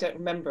remember. I don't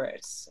remember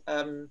it.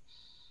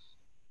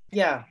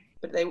 Yeah.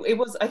 But it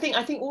was, I think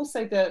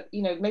also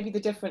maybe the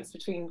difference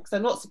between,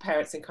 because lots of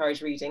parents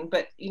encourage reading,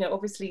 but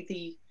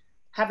obviously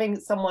having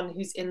someone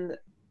who's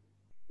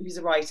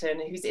a writer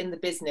and who's in the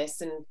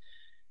business, and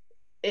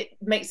it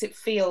makes it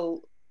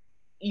feel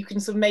you can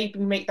sort of maybe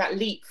make that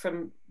leap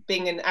from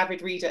being an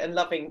avid reader and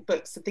loving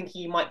books to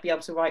thinking you might be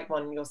able to write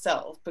one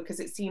yourself, because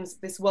it seems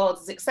this world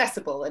is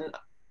accessible. And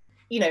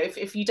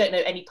if you don't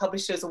know any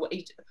publishers or what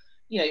you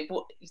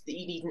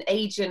need an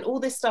agent, all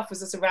this stuff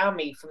was just around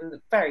me from the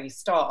very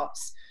start.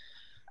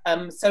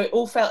 So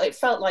it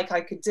felt like I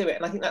could do it,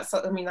 and I think that's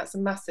a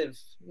massive,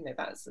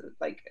 that's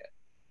like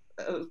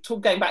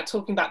talking about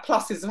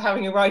pluses of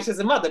having a writer as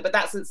a mother, but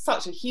that's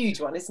such a huge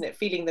one, isn't it?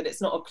 Feeling that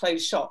it's not a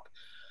closed shop.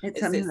 It's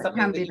something that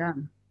can be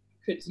done.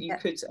 You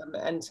could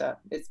enter.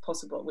 It's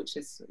possible, which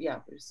is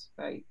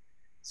very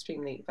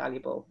extremely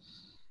valuable.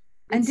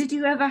 And did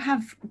you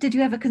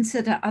ever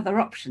consider other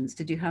options?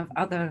 Did you have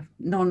other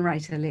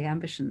non-writerly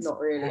ambitions? Not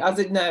really.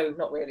 No,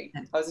 not really.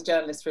 I was a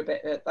journalist for a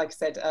bit, like I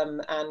said,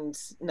 and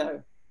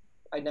no,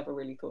 I never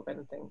really thought of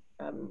anything.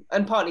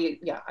 And partly,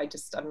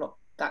 I'm not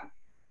that.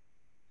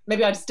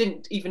 maybe I just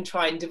didn't even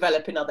try and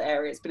develop in other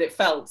areas, but it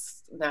felt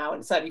now,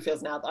 and it certainly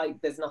feels now, that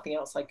there's nothing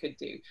else I could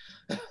do.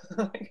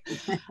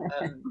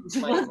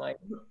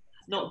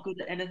 Not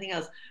good at anything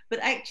else. But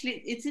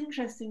actually, it's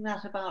interesting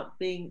that about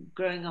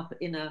growing up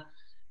in a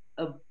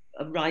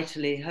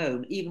writerly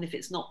home, even if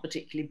it's not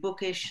particularly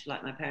bookish,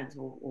 like my parents,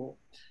 or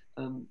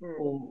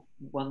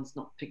one's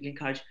not particularly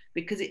encouraged,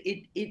 because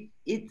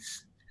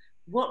it's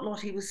what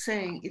Lottie was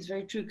saying is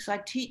very true. Because I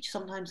teach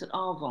sometimes at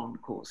Avon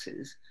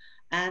courses,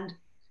 and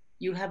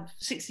you have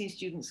 16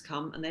 students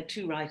come, and they're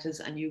two writers,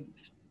 and you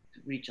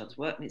read each other's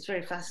work, and it's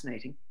very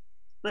fascinating.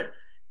 But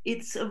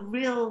it's a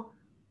real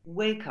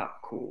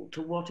wake-up call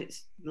to what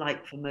it's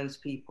like for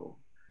most people,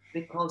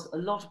 because a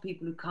lot of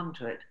people who come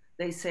to it,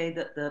 they say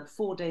that the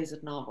 4 days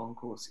at an Avon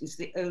course is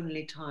the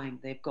only time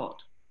they've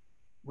got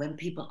when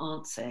people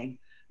aren't saying,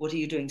 what are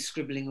you doing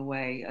scribbling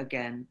away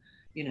again?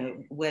 You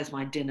know, where's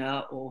my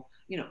dinner? Or,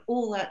 you know,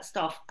 all that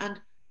stuff. And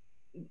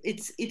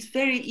it's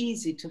very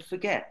easy to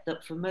forget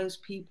that for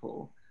most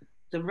people,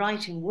 the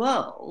writing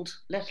world,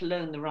 let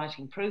alone the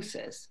writing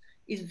process,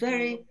 is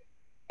very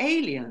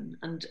alien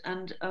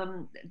and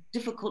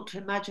difficult to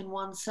imagine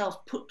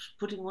oneself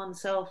putting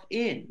oneself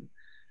in.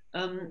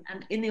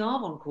 And in the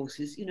Avon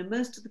courses, you know,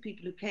 most of the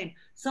people who came,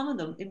 some of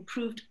them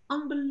improved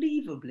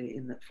unbelievably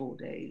in that 4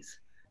 days.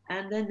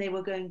 And then they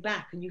were going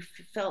back, and you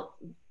felt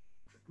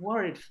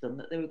worried for them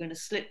that they were going to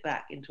slip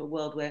back into a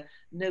world where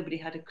nobody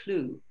had a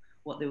clue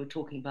what they were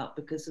talking about,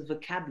 because the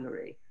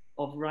vocabulary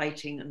of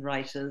writing and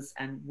writers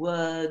and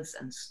words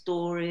and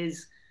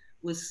stories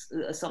was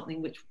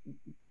something which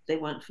they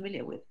weren't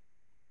familiar with,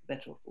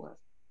 better or worse.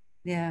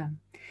 Yeah.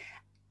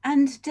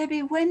 And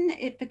Debbie, when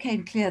it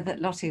became clear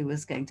that Lottie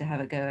was going to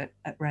have a go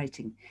at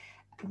writing,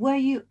 were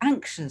you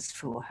anxious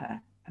for her?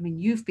 I mean,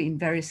 you've been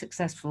very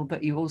successful,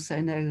 but you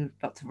also know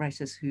lots of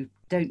writers who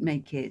don't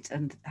make it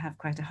and have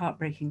quite a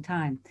heartbreaking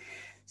time.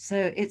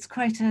 So it's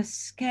quite a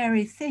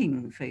scary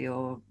thing for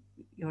your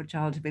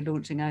child to be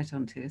launching out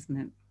onto, isn't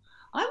it?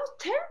 I was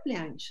terribly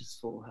anxious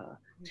for her,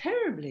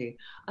 terribly.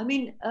 I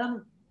mean,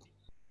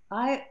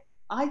 I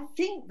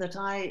think that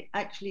I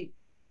actually,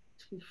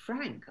 to be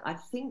frank, I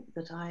think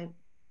that I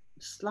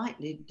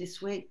slightly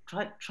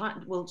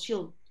well,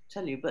 she'll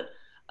tell you, but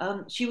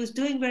she was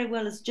doing very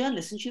well as a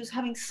journalist, and she was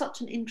having such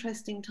an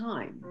interesting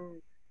time.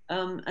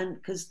 And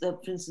because, for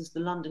instance, the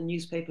London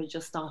newspaper had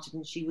just started,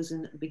 and she was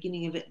in the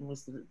beginning of it, and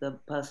was the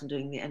person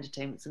doing the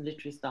entertainments and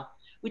literary stuff,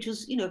 which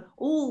was, you know,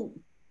 all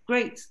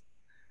great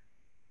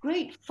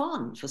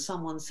fun for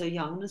someone so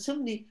young. And so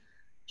many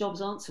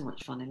jobs aren't so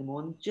much fun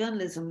anymore, and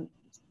journalism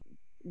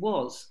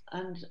was.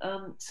 And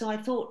so I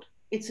thought,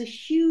 it's a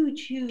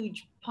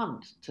huge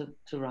punt to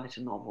write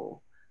a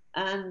novel.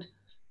 And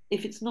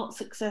if it's not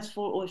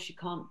successful, or if she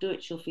can't do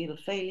it, she'll feel a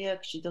failure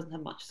because she doesn't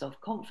have much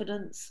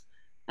self-confidence.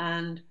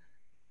 And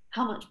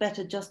how much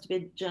better just to be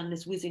a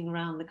journalist whizzing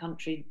around the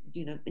country,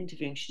 you know,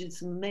 interviewing. She did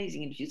some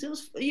amazing interviews. It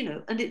was, you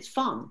know, and it's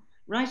fun.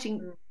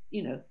 Writing,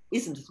 you know,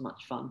 isn't as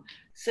much fun.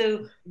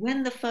 So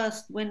when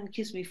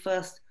Kiss Me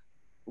first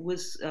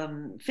was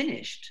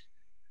finished,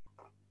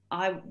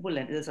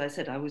 as I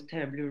said, I was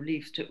terribly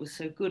relieved it was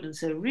so good and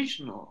so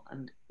original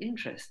and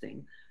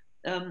interesting.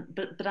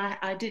 But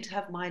I did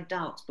have my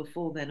doubts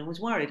before then, and was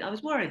worried. I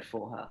was worried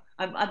for her.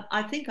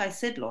 I think I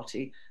said,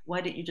 Lottie,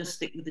 why don't you just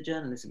stick with the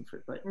journalism for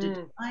it? But did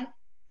I?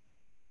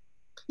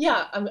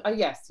 Yeah,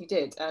 yes, you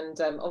did. And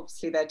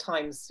obviously there are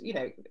times, you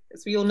know,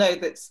 as we all know,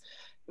 that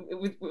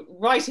with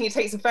writing, it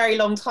takes a very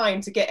long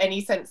time to get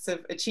any sense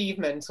of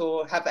achievement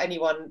or have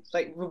anyone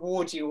like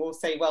reward you or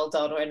say well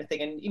done or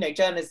anything. And, you know,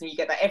 journalism, you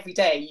get that every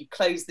day. You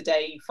close the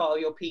day, you file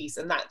your piece,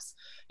 and that's,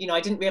 you know,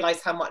 I didn't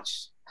realize how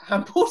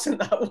important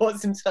that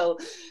was until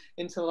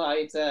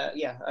I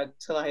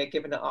had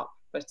given it up.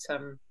 But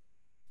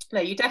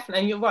no, you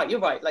definitely, and you're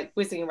right, like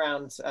whizzing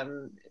around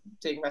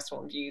doing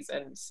restaurant reviews,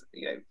 and,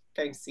 you know,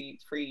 going to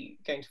free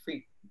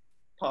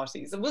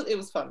parties. It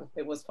was fun,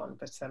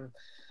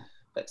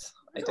 but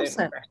I don't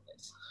regret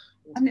it.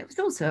 And it was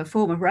also a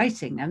form of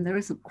writing, and there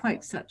isn't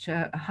quite such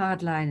a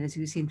hard line as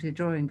you seem to be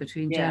drawing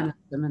between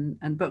journalism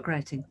and book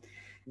writing.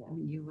 I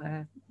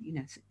mean,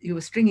 you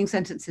were stringing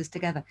sentences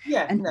together.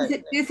 Yeah. And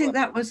do you think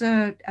that was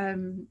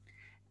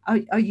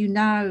are you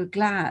now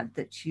glad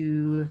that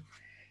you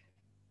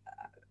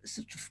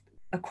sort of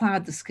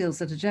acquired the skills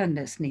that a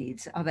journalist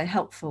needs? Are they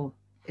helpful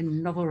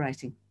in novel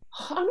writing?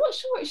 I'm not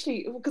sure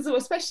actually, because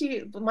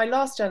especially my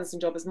last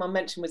journalism job, as Mum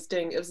mentioned,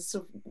 it was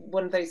sort of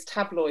one of those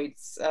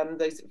tabloids,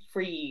 those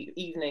free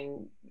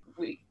evening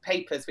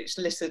papers which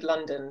littered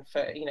London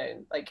for, you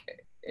know, like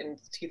in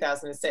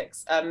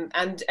 2006,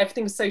 and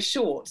everything was so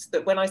short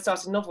that when I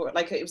started a novel,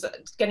 like, it was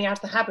getting out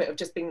of the habit of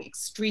just being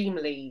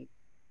extremely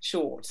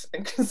short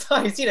and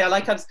concise, you know,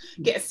 like I'd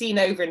get a scene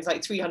over in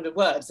like 300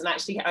 words, and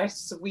actually I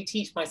sort of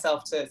reteach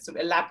myself to sort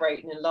of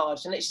elaborate and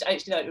enlarge, and actually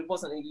no, it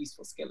wasn't a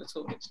useful skill at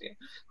all, actually,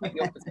 quite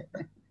the opposite.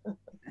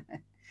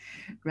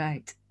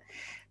 Right.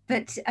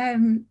 But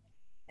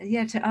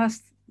to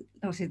ask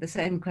Lottie, the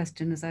same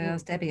question as I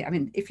asked Debbie. I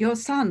mean, if your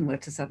son were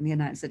to suddenly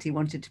announce that he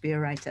wanted to be a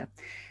writer,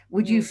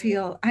 would you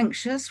feel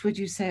anxious? Would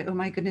you say, oh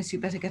my goodness, you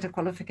better get a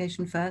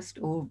qualification first?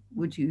 Or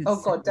would you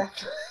God,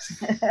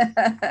 definitely.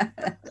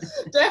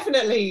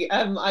 Definitely.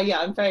 Yeah,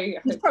 I'm very...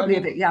 He's probably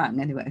a bit young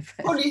anyway.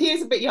 Probably he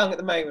is a bit young at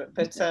the moment,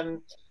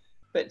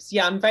 but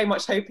yeah, I'm very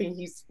much hoping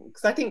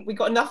because I think we've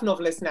got enough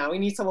novelists now. We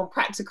need someone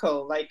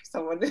practical, like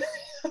someone,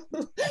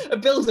 a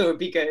builder would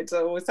be good,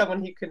 or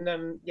someone who can,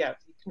 who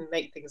can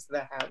make things with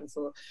their hands.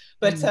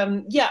 But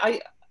I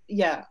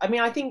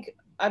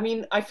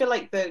feel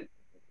like the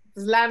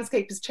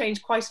landscape has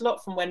changed quite a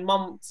lot from when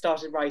Mum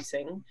started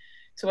writing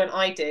to when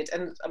I did.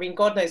 And I mean,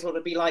 God knows what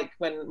it'd be like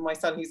when my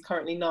son, who's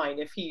currently 9,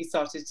 if he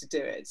started to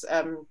do it.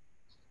 I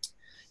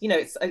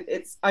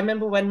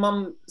remember when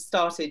Mum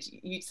started,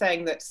 you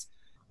saying that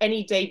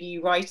any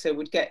debut writer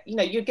would get,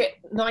 you'd get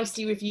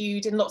nicely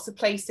reviewed in lots of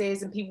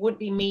places and people wouldn't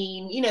be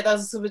mean. There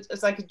was sort of,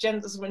 it's like a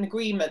general sort of an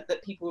agreement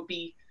that people would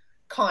be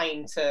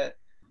kind to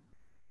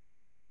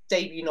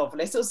debut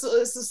novelists. It's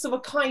a sort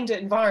of kinder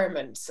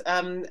environment.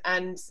 And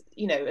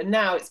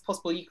now it's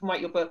possible you can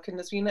write your book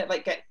and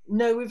like get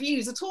no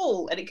reviews at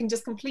all, and it can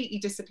just completely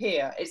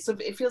disappear.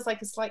 It feels like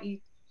it's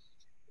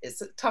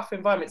a tough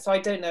environment. So I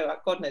don't know,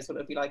 God knows what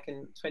it'll be like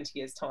in 20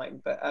 years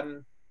time, but I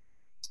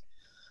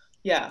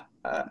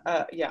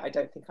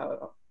don't think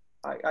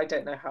I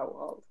don't know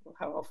how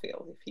I'll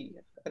feel if he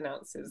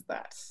announces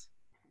that.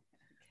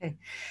 Okay,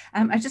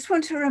 I just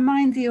want to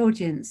remind the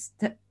audience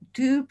that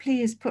do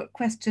please put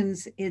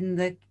questions in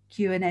the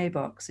Q&A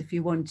box if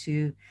you want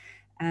to,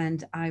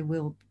 and I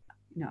will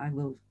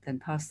then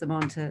pass them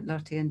on to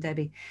Lottie and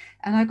Debbie.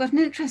 And I've got an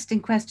interesting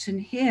question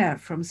here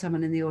from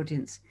someone in the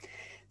audience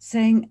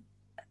saying,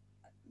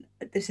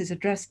 this is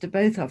addressed to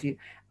both of you,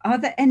 are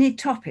there any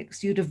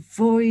topics you'd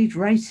avoid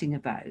writing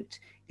about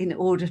in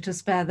order to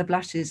spare the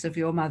blushes of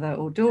your mother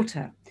or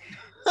daughter?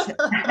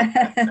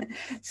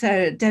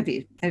 So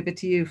Debbie, over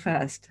to you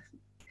first.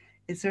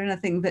 Is there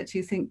anything that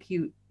you think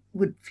you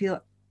would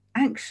feel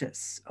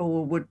anxious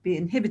or would be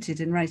inhibited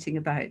in writing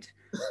about?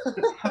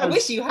 I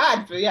wish you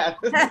had, but yeah.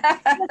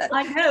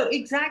 I know,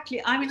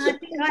 exactly. I mean, I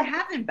think I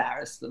have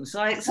embarrassed them,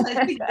 so I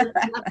think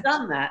I've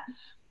done that.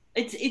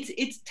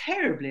 It's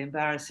terribly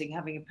embarrassing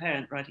having a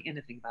parent writing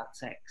anything about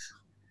sex.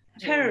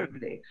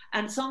 Terribly.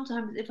 And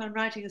sometimes if I'm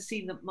writing a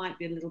scene that might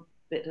be a little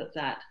bit of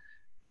that,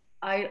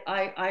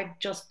 I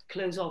just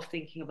close off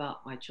thinking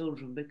about my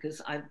children,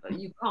 because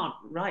you can't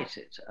write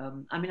it.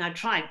 I mean, I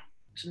try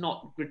to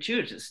not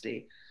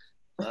gratuitously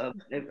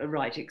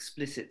write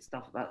explicit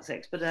stuff about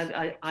sex, but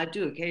I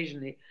do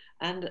occasionally.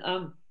 And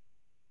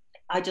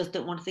I just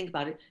don't want to think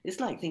about it. It's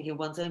like thinking of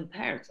one's own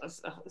parents.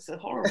 It's a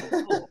horrible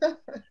thought.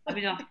 I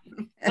mean,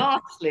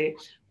 ghastly.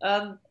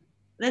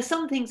 There's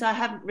some things I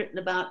haven't written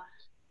about.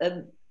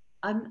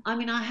 I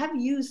mean, I have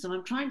used them.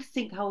 I'm trying to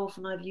think how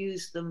often I've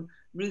used them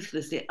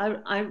ruthlessly.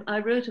 I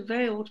wrote a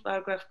very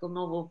autobiographical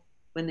novel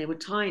when they were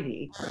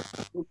tiny,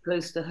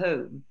 close to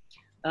home,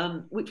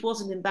 which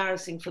wasn't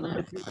embarrassing for them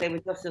because they were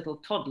just little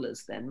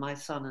toddlers then, my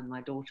son and my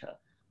daughter.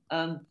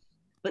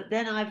 But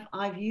then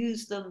I've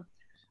used them.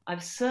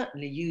 I've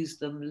certainly used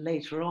them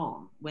later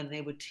on when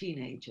they were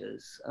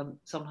teenagers,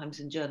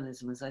 sometimes in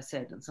journalism, as I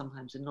said, and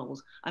sometimes in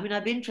novels. I mean,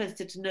 I'd be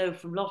interested to know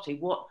from Lottie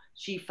what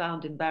she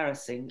found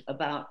embarrassing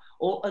about,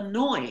 or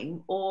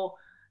annoying, or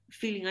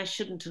feeling I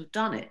shouldn't have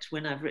done it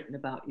when I've written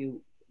about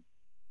you,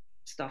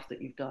 stuff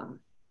that you've done.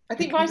 I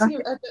think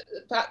writing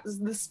about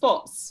the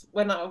spots,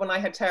 when I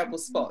had terrible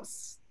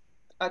spots,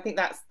 I think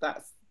that's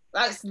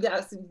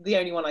the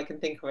only one I can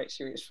think of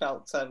actually, which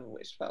felt I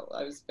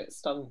was a bit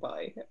stung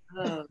by.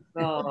 Oh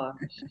gosh,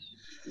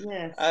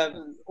 yes,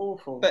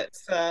 awful. But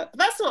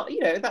that's not,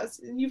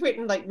 you've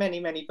written like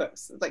many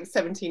books, like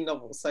 17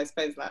 novels. So I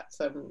suppose that's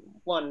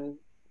one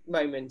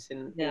moment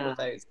in all of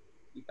those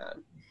you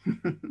found.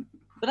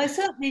 But I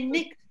certainly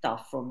nicked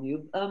stuff from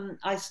you.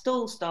 I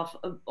stole stuff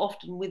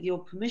often with your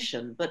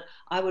permission, but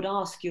I would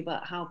ask you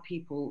about how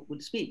people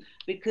would speak,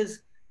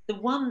 because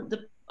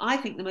I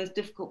think the most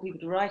difficult people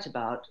to write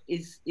about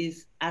is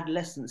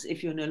adolescents,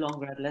 if you're no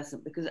longer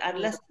adolescent, because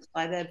adolescents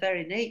by their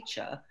very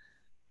nature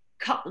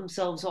cut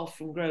themselves off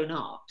from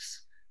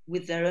grown-ups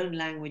with their own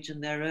language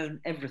and their own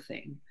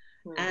everything.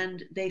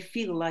 And they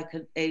feel like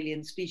an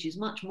alien species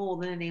much more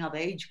than any other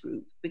age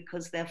group,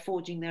 because they're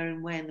forging their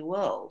own way in the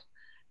world.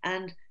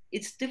 And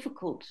it's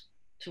difficult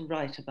to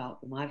write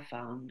about them, I've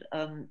found.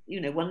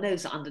 One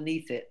knows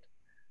underneath it,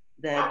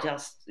 they're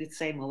just the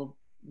same old,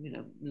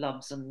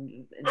 loves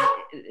and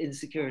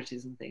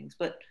insecurities and things.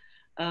 But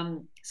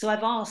so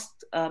I've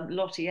asked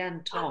Lottie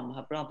and Tom,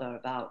 her brother,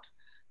 about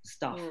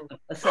stuff,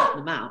 a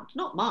certain amount.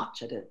 Not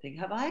much, I don't think.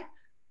 Have I? No,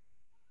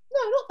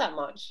 not that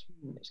much,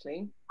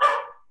 actually.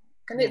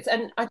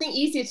 And I think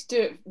easier to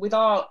do it with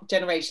our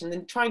generation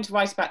than trying to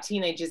write about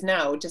teenagers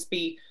now would just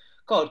be,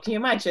 God, can you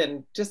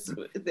imagine? Just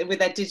with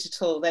their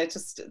digital,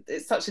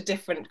 it's such a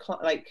different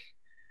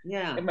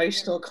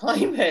emotional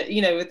climate,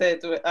 with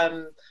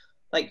the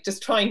like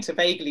just trying to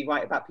vaguely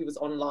write about people's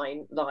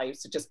online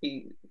lives would just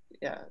be,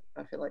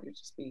 I feel like it would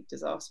just be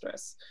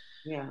disastrous.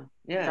 Yeah,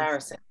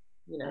 embarrassing.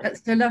 you know.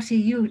 So Lottie,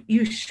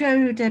 you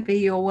show Debbie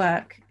your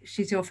work.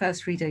 She's your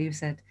first reader, you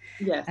said.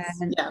 Yes.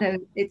 And yeah. so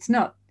it's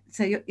not,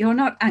 so you're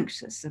not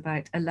anxious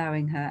about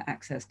allowing her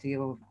access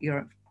to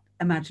your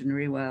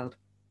imaginary world.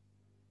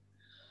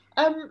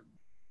 I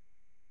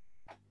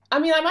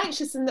mean, I'm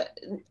anxious in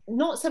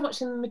not so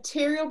much in the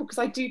material, because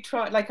I do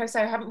try, like I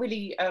say, I haven't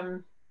really,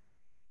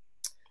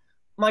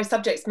 my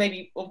subjects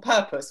maybe on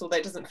purpose, although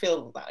it doesn't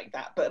feel like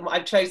that, but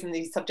I've chosen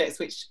these subjects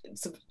which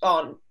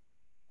aren't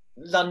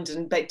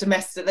London,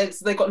 domestic,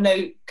 they've got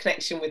no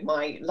connection with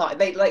my life.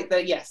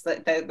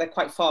 They're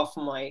quite far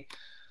from my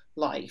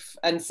life.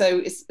 And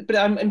so but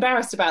I'm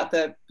embarrassed about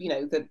the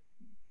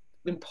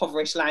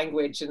impoverished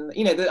language, and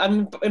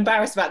I'm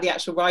embarrassed about the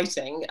actual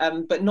writing,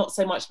 but not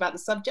so much about the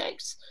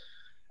subject.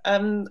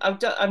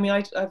 I've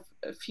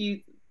a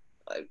few,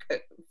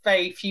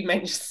 very few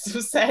mentions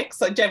of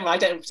sex. Like generally, I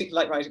don't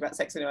particularly like writing about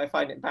sex anyway. I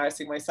find it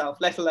embarrassing myself,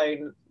 let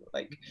alone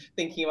like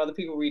thinking of other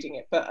people reading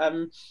it. But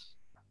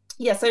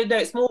yeah, so no,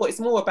 it's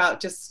more about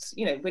just,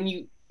 when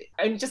it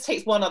only just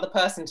takes one other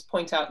person to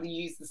point out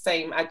you use the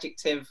same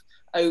adjective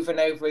over and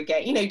over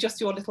again, just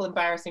your little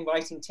embarrassing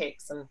writing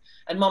tics,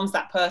 and Mum's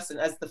that person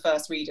as the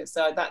first reader.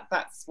 So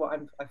that's what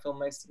I feel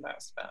most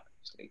embarrassed about,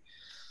 actually.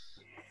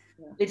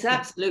 Yeah. It's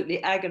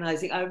absolutely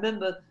agonizing. I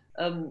remember,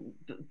 when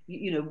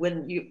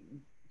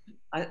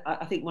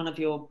I think one of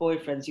your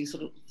boyfriends, you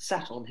sort of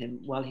sat on him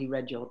while he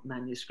read your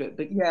manuscript,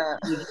 but yeah,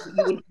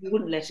 you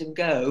wouldn't let him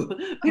go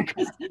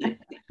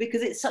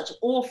because it's such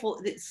awful,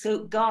 it's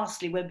so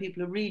ghastly when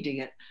people are reading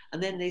it,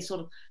 and then they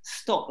sort of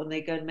stop and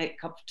they go and make a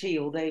cup of tea,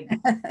 or they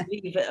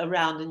leave it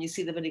around and you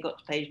see they've only got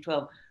to page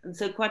 12. And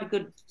so quite a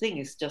good thing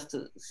is just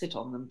to sit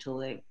on them till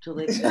they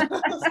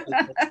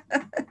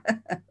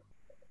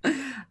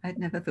I'd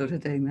never thought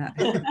of doing that.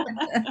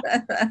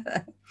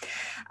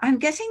 I'm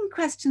getting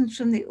questions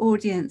from the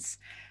audience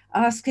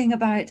asking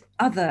about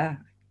other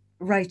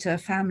writer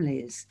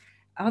families.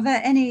 Are there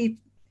any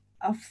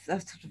of the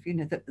sort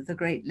of, the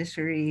great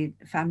literary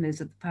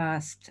families of the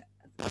past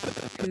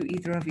who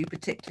either of you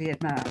particularly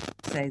admire?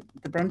 Say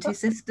the Brontë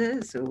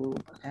sisters, or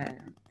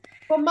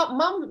well,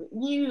 Mum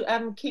knew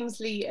the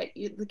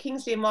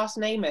Kingsley and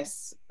Martin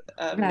Amis,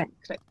 right,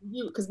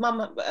 because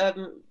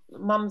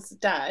Mum's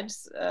dad,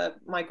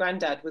 my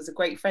granddad, was a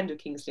great friend of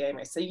Kingsley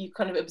Amis, so you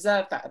kind of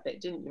observed that a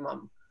bit, didn't you,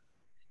 Mum?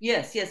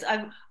 Yes.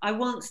 I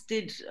once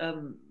did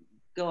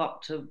go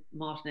up to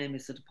Martin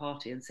Amis at a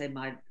party and say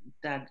my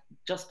dad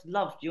just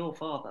loved your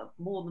father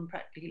more than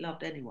practically he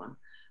loved anyone,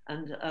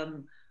 and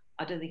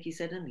I don't think he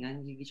said anything. I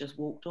think he just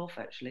walked off,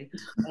 actually.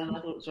 I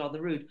thought it was rather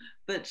rude,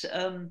 but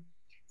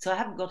so I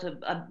haven't got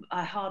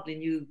I hardly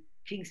knew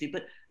Kingsley,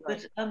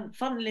 but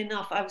funnily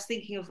enough, I was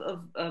thinking of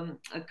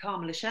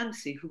Kamala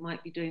Shamsi, who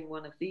might be doing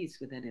one of these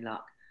with any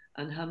luck,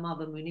 and her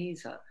mother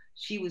Muniza.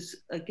 She was,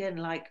 again,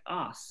 like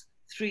us,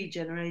 3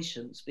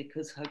 generations,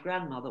 because her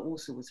grandmother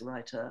also was a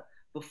writer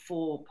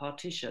before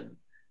partition.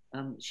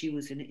 She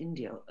was in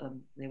India.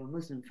 They were a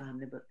Muslim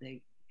family, but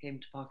they came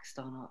to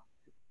Pakistan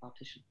after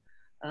partition.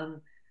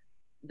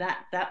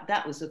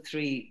 That was a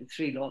three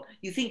lot.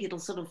 You think it'll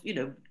sort of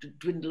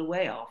dwindle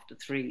away after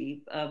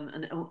 3,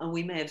 and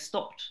we may have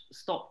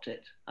stopped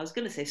it. I was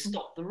going to say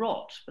stop the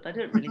rot, but I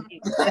don't really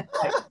mean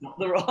stop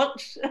the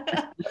rot.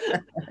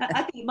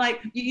 I think it might,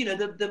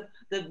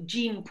 the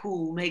gene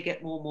pool may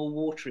get more and more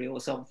watery or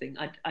something.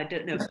 I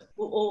don't know.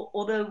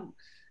 Although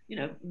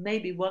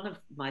maybe one of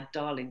my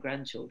darling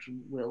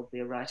grandchildren will be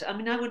a writer. I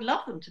mean, I would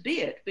love them to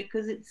be it,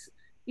 because it's,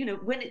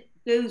 when it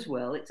goes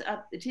well, it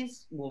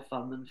is more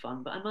fun than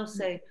fun. But I must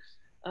say,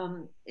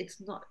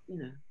 it's not,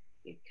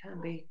 it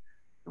can be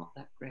not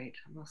that great,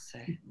 I must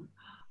say.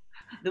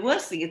 The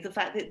worst thing is the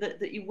fact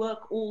that you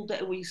work all day,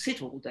 or you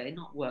sit all day,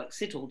 not work,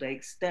 sit all day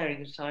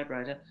staring at a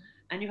typewriter,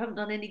 and you haven't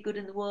done any good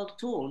in the world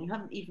at all. You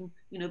haven't even,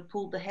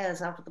 pulled the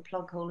hairs out of the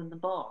plug hole in the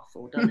bath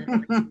or done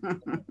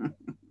anything.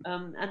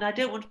 And I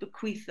don't want to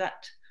bequeath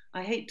that.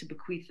 I hate to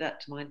bequeath that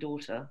to my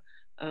daughter.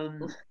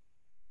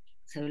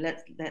 So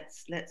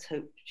let's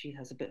hope she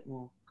has a bit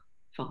more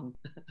fun.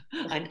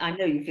 I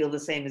know you feel the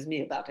same as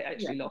me about it,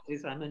 actually, yeah. Lottie.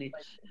 So I'm only.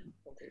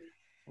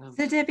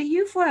 So Debbie,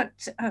 you've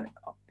worked.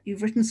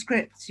 You've written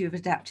scripts. You've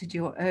adapted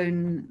your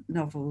own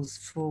novels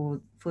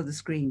for the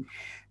screen.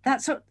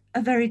 That's a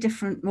very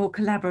different, more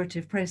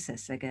collaborative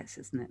process, I guess,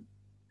 isn't it?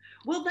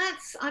 Well,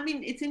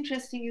 it's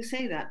interesting you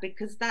say that,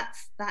 because that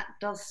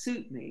does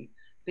suit me,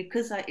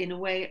 because in a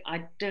way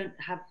I don't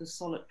have the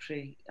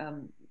solitary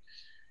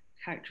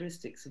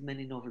characteristics of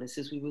many novelists,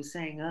 as we were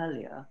saying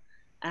earlier,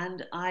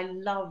 and I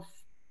love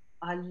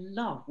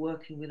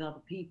working with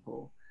other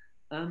people.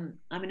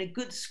 I mean, a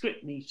good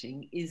script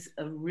meeting is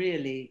a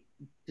really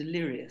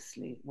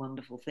deliriously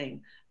wonderful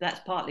thing.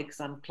 That's partly because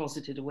I'm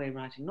closeted away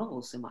writing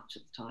novels so much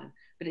at the time.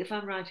 But if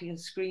I'm writing a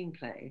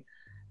screenplay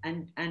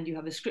and you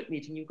have a script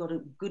meeting, you've got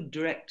a good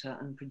director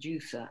and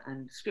producer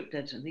and script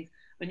editor and things,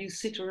 and you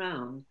sit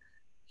around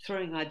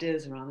throwing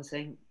ideas around and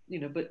saying,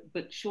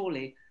 but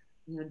surely,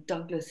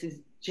 Douglas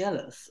is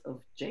jealous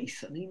of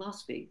Jason. He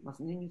must be,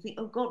 mustn't he? And you think,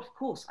 oh God, of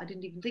course, I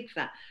didn't even think of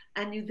that.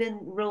 And you then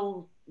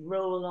roll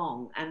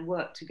along and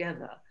work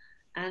together.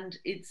 And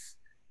it's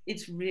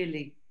it's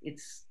really,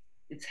 it's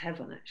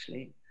heaven,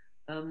 actually.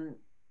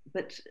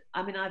 But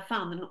I mean, I've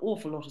found that an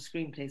awful lot of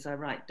screenplays I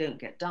write don't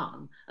get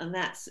done, and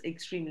that's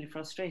extremely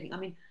frustrating. I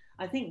mean,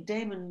 I think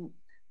Damon,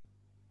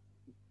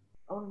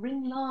 or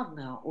Ring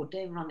Lardner, or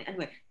Damon Running,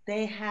 anyway,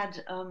 they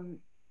had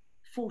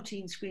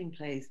 14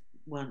 screenplays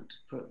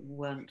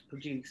weren't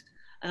produced,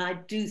 and I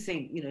do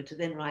think, you know, to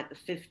then write the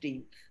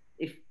 15th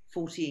if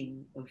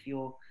 14 of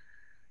your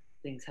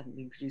things haven't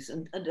been produced,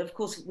 and of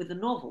course with a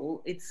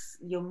novel,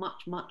 you're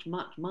much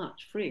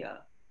freer.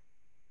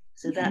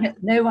 So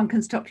that no one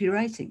can stop you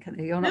writing, can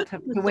they? You're not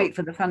having to wait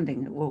for the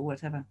funding or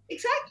whatever.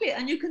 Exactly,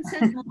 and you can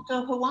send them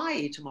to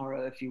Hawaii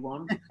tomorrow if you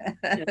want,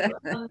 you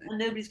know, and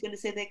nobody's going to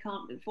say they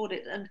can't afford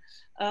it. And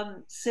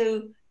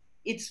so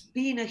it's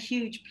been a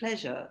huge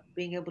pleasure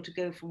being able to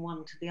go from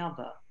one to the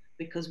other,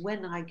 because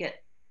when I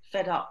get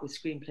fed up with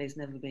screenplays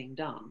never being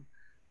done,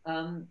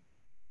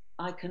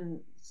 I can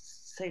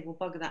say, well,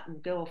 bugger that,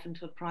 and go off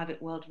into a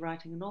private world of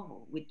writing a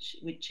novel,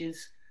 which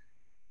is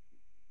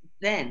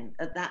then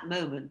at that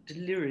moment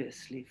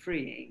deliriously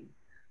freeing.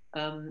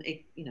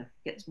 It, you know,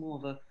 gets more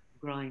of a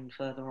grind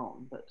further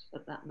on, but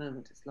at that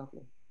moment it's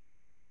lovely.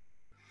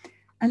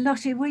 And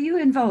Lottie, were you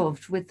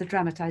involved with the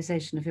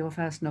dramatisation of your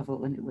first novel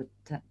when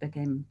it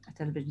became a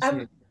television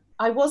series?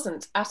 I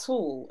wasn't at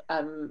all,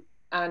 and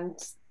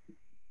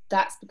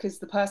that's because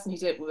the person who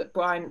did it,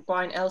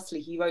 Brian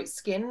Elsley, he wrote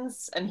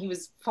Skins, and he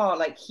was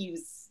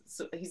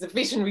he's a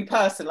visionary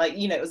person, like,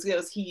 you know,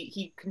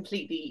 he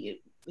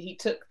completely, he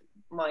took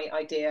my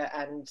idea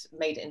and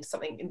made it into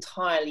something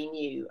entirely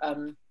new.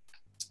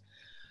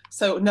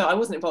 So no, I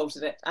wasn't involved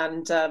in it,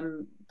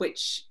 and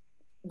which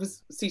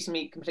was suiting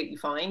me completely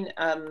fine.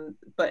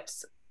 But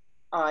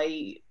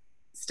I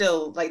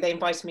still, like, they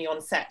invited me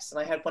on set, and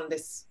I had one of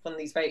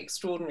these very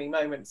extraordinary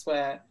moments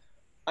where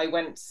I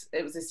went,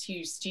 it was this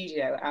huge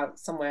studio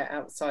somewhere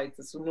outside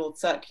the sort of North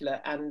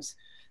Circular, and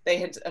they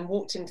had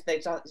walked into,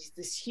 they'd done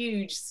this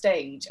huge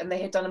stage, and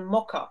they had done a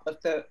mock-up of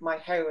my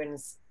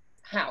heroine's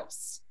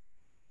house,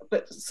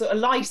 but sort of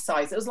life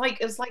size. It was like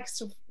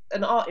sort of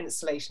an art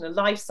installation, a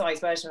life-size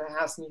version of a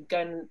house, and you go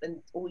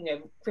and all, you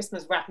know,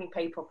 Christmas wrapping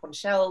paper up on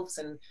shelves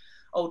and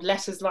old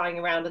letters lying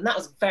around, and that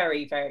was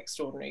very, very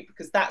extraordinary,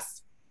 because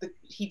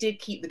he did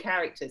keep the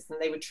characters,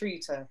 and it was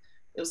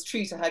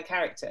true to her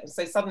character. And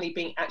so suddenly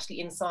being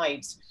actually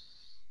inside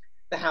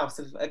the house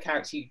of a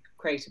character you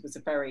created was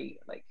a very,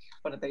 like,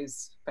 one of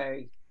those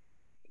very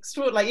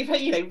extraordinary,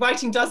 like, you know,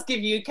 writing does give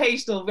you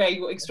occasional very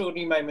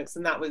extraordinary moments,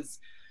 and that was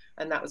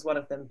one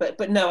of them.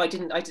 But no, I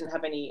didn't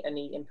have any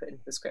input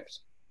into the script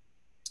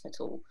at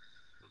all.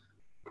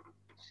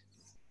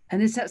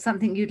 And is that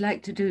something you'd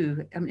like to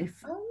do?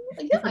 If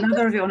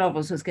another of your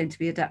novels was going to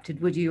be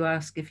adapted, would you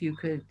ask if you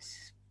could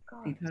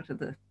be part of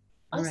the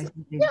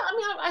writing team? Yeah, I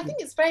mean, I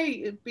think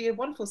it'd be a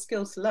wonderful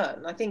skill to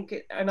learn. I think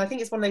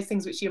it's one of those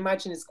things which you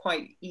imagine is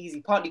quite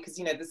easy, partly because,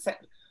 you know,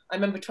 I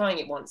remember trying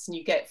it once, and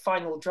you get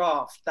Final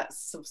Draft,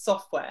 that's sort of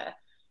software,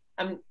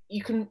 and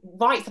you can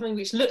write something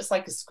which looks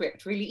like a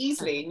script really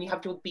easily, and you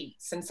have your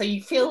beats, and so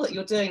you feel that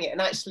you're doing it,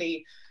 and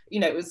actually, you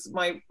know, it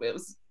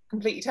was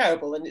completely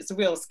terrible, and it's a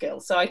real skill.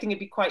 So I think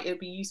it'd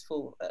be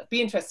useful,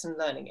 be interested in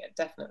learning it,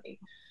 definitely,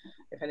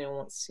 if anyone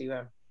wants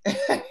to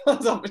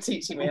anyone's up for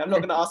teaching me. I'm not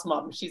going to ask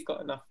Mum, she's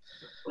got enough.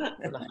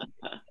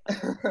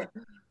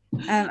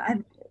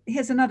 And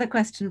here's another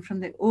question from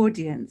the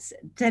audience.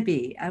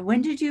 Debbie,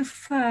 when did you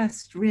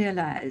first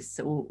realise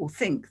or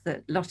think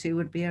that Lottie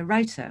would be a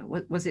writer?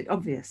 Was it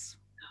obvious?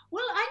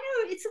 Well, I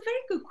know, it's a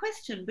very good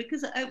question,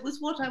 because it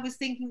was what I was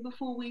thinking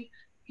before we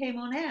came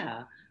on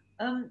air.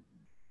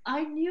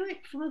 I knew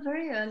it from a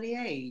very early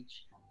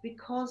age,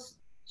 because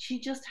she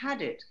just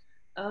had it.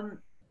 I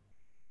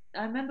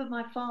remember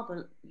my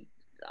father,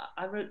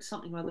 I wrote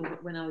something rather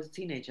when I was a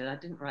teenager. I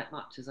didn't write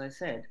much, as I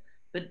said,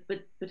 but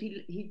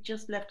he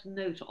just left a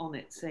note on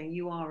it saying,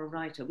 "You are a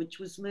writer," which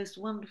was the most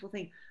wonderful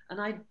thing.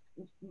 And I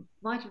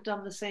might have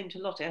done the same to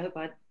Lottie. I hope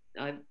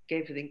I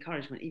gave her the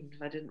encouragement, even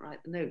if I didn't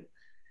write the note.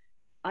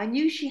 I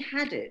knew she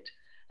had it,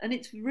 and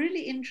it's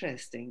really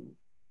interesting.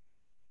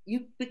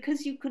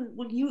 Because you can,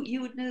 well,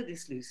 you would know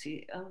this,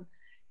 Lucy.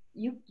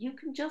 You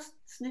can just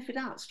sniff it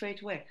out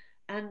straight away,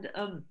 and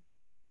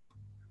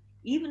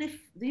even if,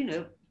 you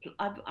know,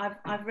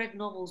 I've read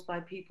novels by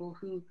people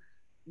who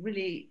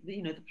really,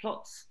 you know, the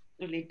plots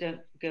really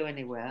don't go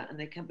anywhere, and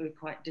they can be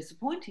quite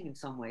disappointing in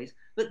some ways,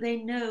 but they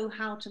know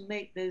how to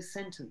make those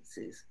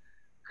sentences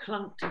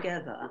clunk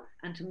together,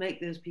 and to make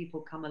those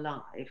people come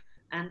alive,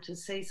 and to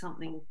say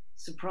something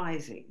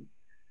surprising.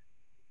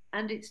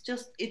 And it's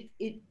just,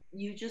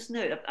 you just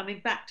know. I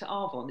mean, back to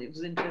Arvon, it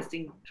was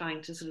interesting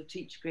trying to sort of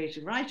teach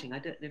creative writing. I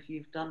don't know if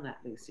you've done that,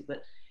 Lucy,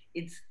 but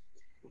it's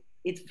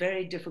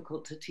very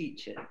difficult to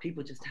teach it.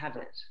 People just have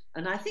it.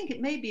 And I think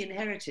it may be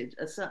inherited,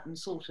 a certain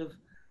sort of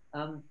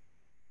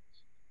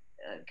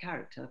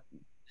character,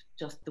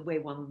 just the way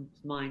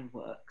one's mind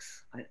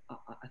works.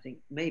 I think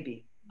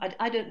maybe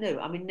I don't know.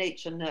 I mean,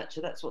 nature, nurture,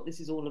 that's what this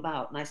is all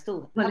about. And I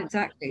still Well,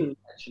 exactly. clue,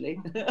 actually.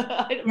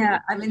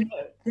 I mean,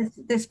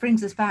 this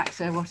brings us back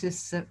to what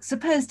is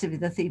supposed to be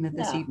the theme of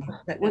this evening,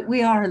 that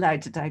we are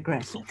allowed to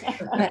digress.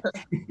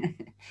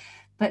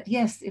 But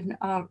yes,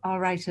 our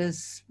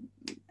writers,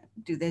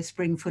 do they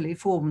spring fully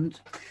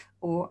formed,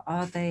 or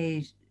are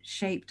they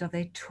shaped, are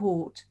they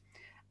taught?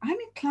 I'm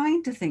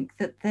inclined to think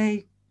that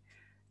they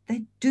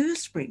do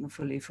spring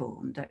fully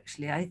formed,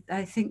 actually.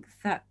 I think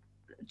that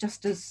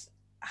just as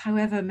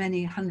however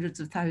many hundreds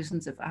of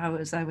thousands of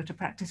hours I were to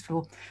practice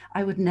for,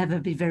 I would never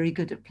be very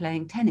good at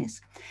playing tennis.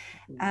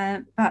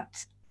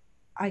 But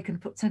I can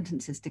put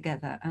sentences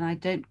together, and I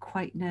don't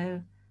quite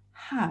know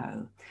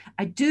how.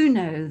 I do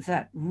know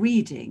that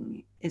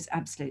reading is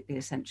absolutely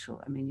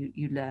essential. I mean,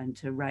 you learn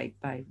to write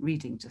by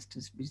reading, just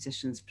as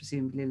musicians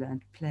presumably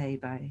learn to play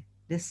by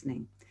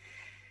listening.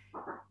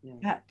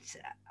 But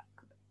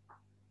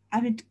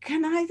I mean,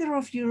 can either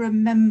of you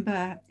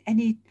remember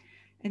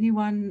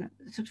anyone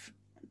sort of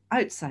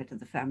outside of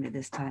the family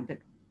this time, but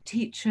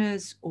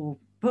teachers or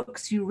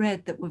books you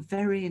read that were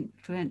very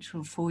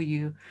influential for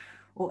you,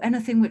 or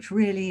anything which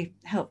really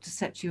helped to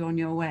set you on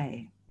your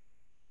way?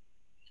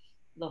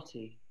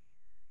 Lottie.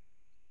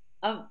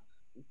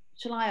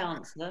 Shall I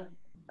answer?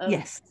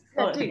 Yes.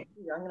 Okay.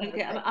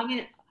 I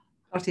mean,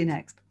 Lottie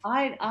next.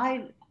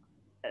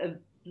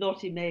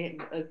 Lottie may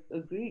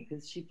agree,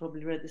 because she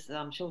probably read this.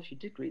 I'm sure she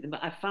did read them.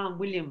 But I found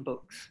William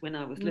books when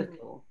I was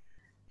little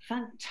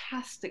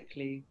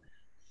fantastically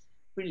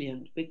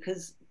brilliant,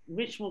 because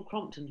Richmond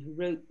Crompton, who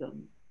wrote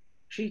them,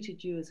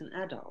 treated you as an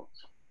adult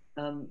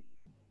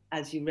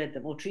as you read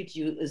them, or treated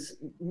you as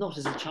not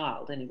as a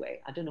child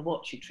anyway. I don't know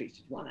what she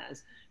treated one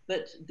as,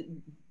 but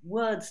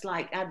words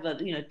like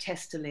advert,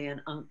 testily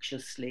and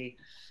unctuously.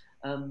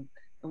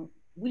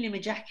 William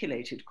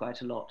ejaculated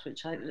quite a lot,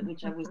 which I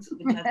was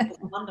a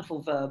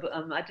wonderful verb.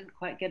 I didn't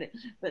quite get it,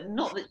 but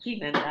not that she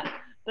meant that.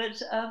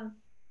 But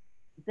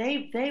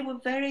they were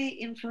very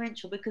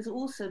influential, because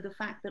also the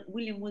fact that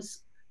William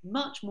was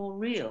much more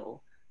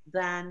real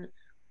than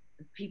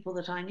people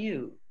that I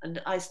knew,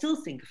 and I still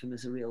think of him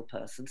as a real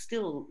person,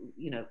 still,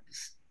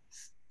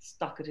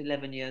 stuck at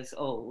 11 years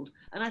old,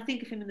 and I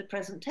think of him in the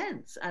present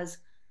tense, as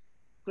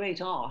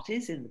great art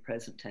is in the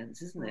present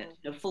tense, isn't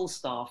it?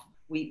 Falstaff,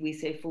 we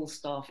say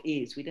Falstaff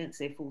is, we don't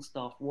say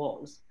Falstaff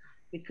was,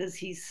 because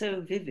he's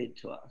so vivid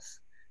to us.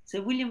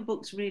 So William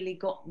books really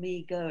got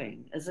me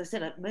going. As I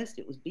said, most of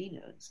it was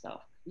Beano and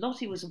stuff.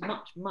 Lottie was a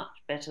much, much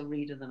better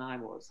reader than I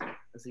was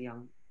as a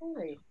young.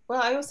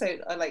 Well, I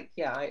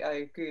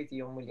agree with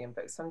you on William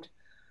books. I'm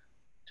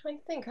trying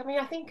to think. I mean,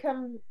 I think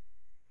the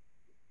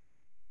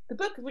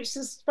book which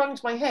has sprung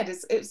to my head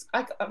is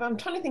I'm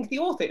trying to think of the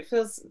author. It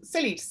feels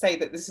silly to say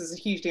that this is a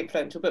hugely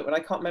influential book when I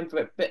can't remember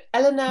it. But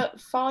Eleanor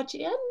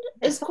Fargian.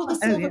 It's called The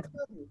Silver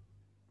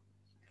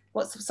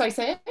Curlew. Sorry,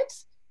 say it.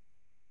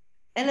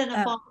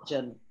 Eleanor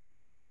Fargian.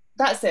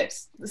 That's it.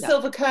 The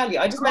Silver Curlew.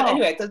 I just meant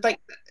anyway.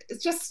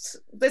 It's just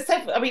there's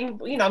several. I mean,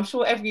 I'm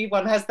sure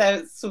everyone has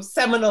their sort of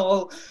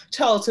seminal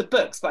childhood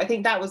books, but I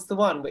think that was the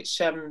one which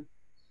I haven't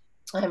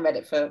read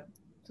it for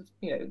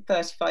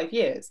 35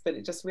 years, but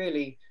it just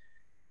really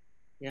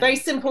very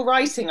simple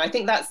writing. I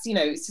think that's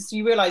it's just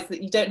you realise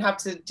that you don't have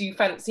to do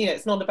fancy.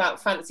 It's not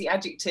about fancy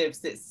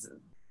adjectives. It's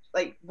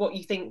like what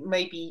you think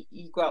maybe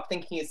you grow up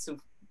thinking is sort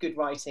of good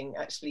writing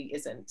actually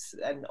isn't,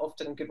 and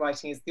often good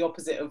writing is the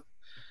opposite of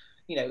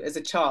as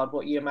a child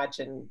what you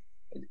imagine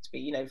it to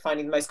be,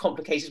 finding the most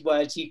complicated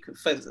words you could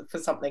for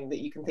something that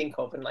you can think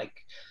of and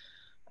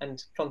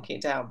plonking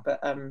it down. But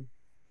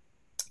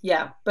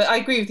but I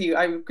agree with you.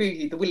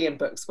 The William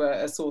books were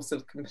a source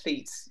of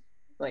complete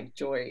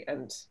joy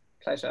and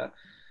pleasure.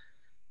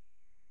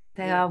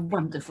 They are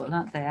wonderful,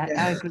 aren't they?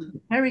 I agree.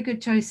 Very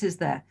good choices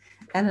there.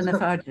 Eleanor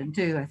Fargian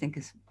too, I think,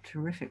 is a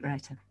terrific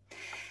writer.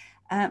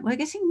 We're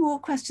getting more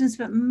questions,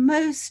 but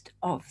most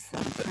of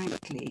them,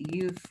 frankly,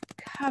 you've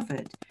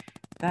covered.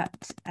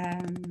 But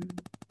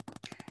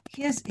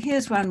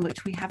here's one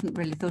which we haven't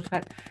really thought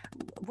about.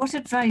 What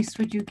advice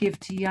would you give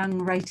to young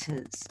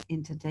writers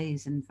in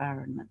today's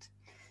environment?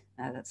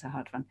 That's a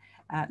hard one.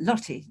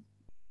 Lottie,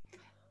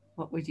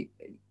 what would you?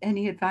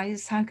 Any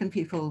advice? How can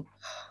people?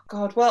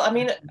 God, well, I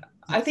mean,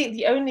 I think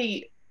the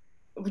only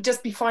would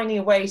just be finding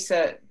a way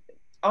to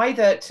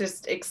either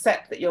just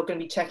accept that you're going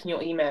to be checking your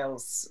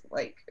emails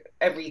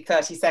every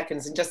 30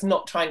 seconds and just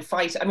not try and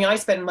fight. I mean,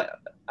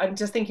 I'm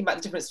just thinking about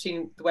the difference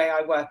between the way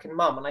I work and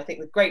Mum, and I think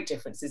the great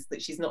difference is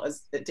that she's not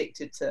as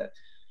addicted to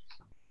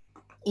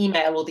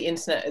email or the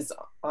internet as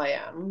I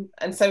am,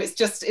 and so it's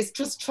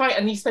just try,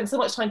 and you spend so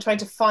much time trying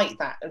to fight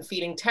that and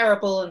feeling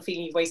terrible and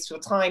feeling you've wasted your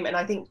time. And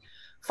I think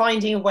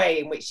finding a way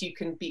in which you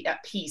can be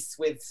at peace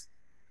with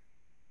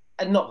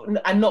and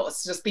not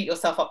just beat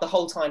yourself up the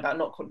whole time about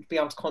not being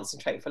able to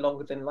concentrate for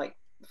longer than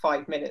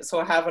 5 minutes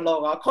or however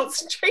long our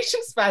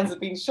concentration spans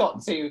have been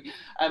shot to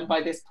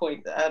by this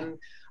point.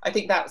 I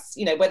think that's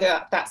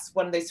whether that's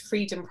one of those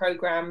freedom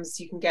programs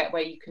you can get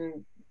where you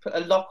can put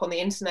a lock on the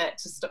internet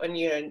to stop, and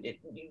you can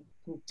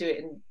do it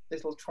in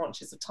little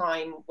tranches of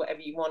time, whatever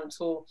you want,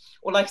 or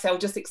like I say, or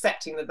just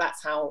accepting that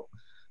that's how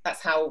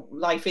that's how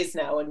life is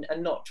now, and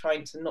not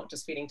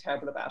just feeling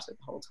terrible about it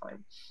the whole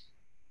time.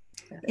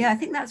 Yeah, I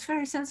think that's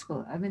very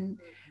sensible. I mean,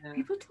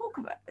 people talk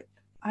about it.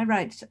 I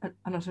write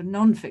a lot of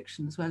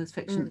non-fiction as well as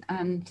fiction,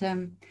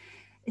 and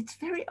it's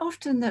very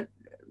often that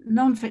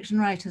non-fiction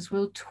writers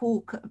will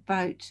talk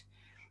about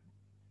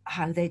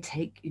how they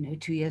take,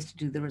 2 years to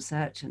do the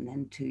research and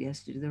then 2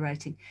 years to do the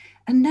writing.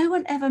 And no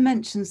one ever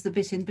mentions the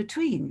bit in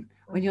between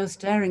when you're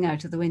staring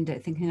out of the window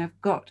thinking, I've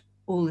got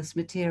all this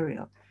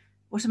material.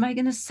 What am I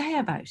going to say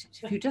about it?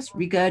 If you just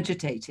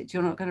regurgitate it,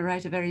 you're not going to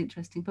write a very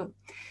interesting book.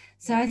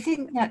 So I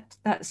think that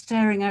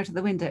staring out of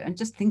the window and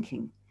just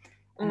thinking,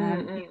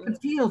 you can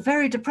feel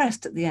very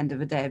depressed at the end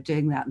of a day of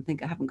doing that and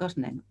think I haven't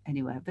gotten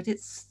anywhere, but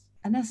it's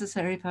a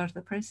necessary part of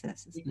the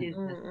process, isn't it?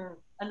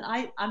 And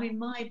I mean,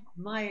 my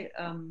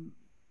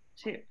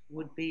tip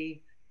would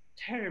be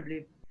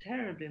terribly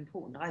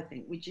important, I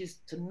think, which is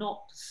to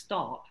not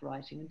start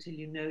writing until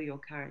you know your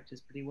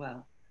characters pretty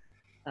well,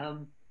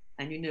 and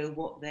you know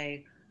what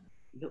they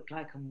look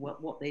like and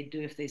what they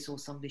do if they saw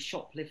somebody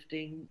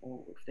shoplifting,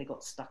 or if they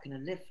got stuck in a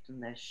lift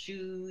and their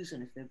shoes,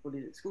 and if they're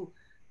bullied at school,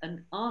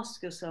 and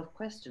ask yourself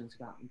questions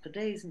about them for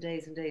days and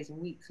days and days and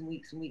weeks and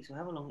weeks and weeks, or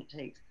however long it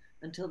takes,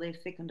 until they've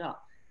thickened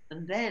up.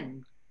 And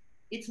then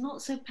it's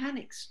not so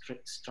panic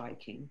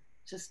striking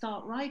to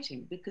start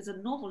writing, because a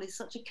novel is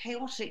such a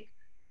chaotic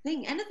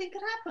thing. Anything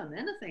could happen,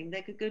 anything.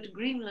 They could go to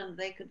Greenland,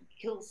 they could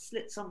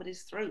slit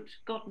somebody's throat,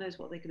 God knows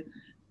what they could do.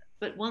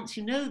 But once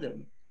you know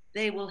them,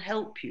 they will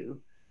help you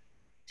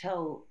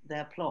tell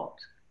their plot.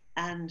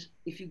 And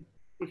if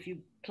you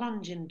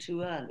plunge in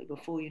too early,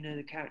 before you know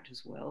the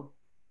characters well,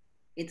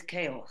 it's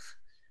chaos.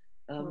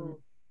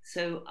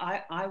 So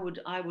I would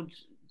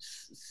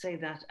say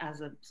that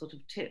as a sort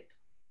of tip.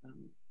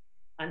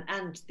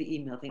 And the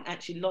email thing.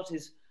 Actually,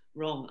 Lottie's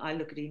wrong. I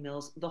look at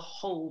emails the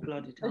whole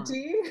bloody time. Oh, do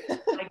you?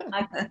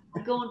 I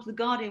go onto the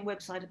Guardian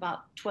website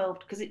about 12,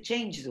 because it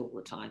changes all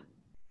the time,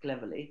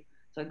 cleverly.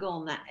 So I go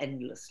on that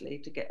endlessly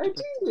to get. Oh,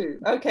 do you?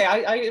 Okay,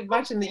 I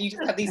imagine that you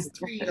just have these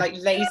 3 like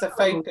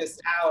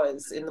laser-focused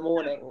hours in the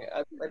morning.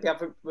 Maybe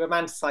I'm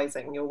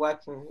romanticising your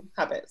working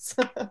habits.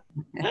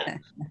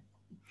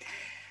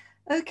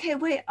 Okay,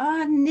 we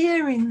are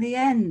nearing the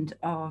end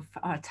of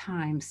our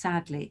time,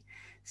 sadly.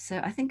 So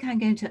I think I'm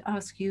going to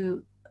ask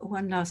you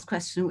one last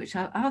question, which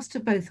I'll ask to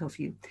both of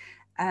you.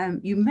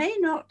 You may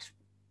not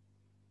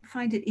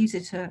find it easy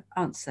to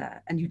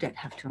answer, and you don't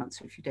have to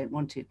answer if you don't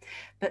want to,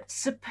 but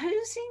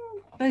supposing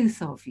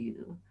both of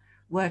you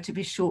were to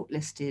be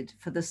shortlisted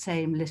for the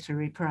same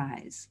literary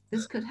prize,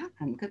 this could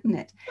happen, couldn't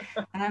it?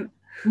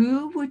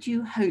 Who would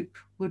you hope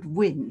would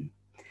win?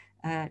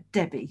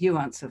 Debbie, you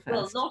answer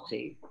first. Well,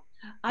 Lottie.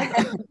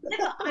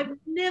 I've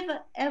never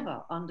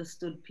ever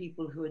understood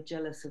people who are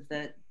jealous of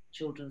their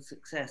children's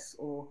success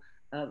or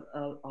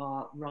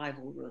are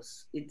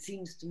rivalrous. It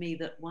seems to me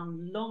that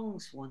one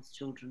longs for one's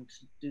children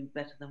to do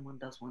better than one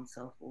does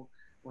oneself, or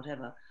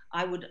whatever.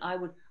 I would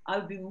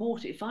be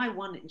mortified if I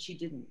won it and she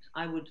didn't.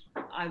 I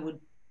would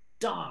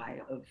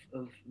die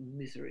of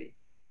misery.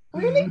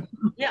 Really?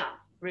 Yeah,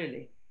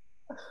 really.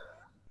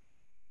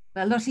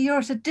 Well, Lottie, you're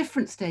at a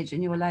different stage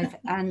in your life,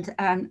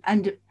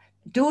 and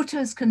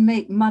daughters can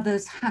make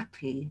mothers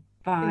happy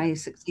by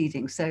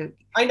succeeding. So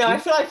I know. I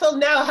feel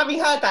now, having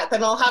heard that,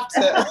 then I'll have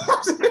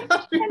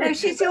to. No,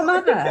 she's your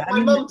mother. My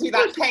mum through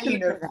that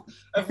pain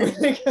of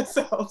ruining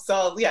herself.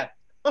 So yeah,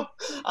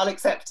 I'll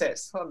accept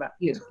it on that.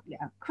 Yeah,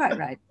 quite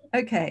right.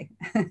 Okay.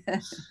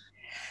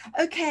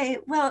 Okay.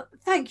 Well,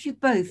 thank you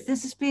both.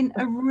 This has been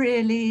a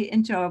really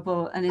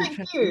enjoyable and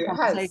interesting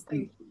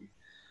conversation.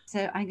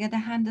 So I'm going to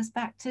hand us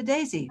back to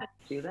Daisy.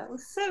 Thank you. That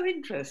was so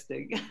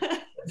interesting.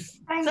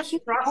 Thank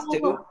you.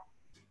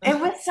 It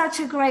was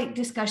such a great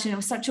discussion. It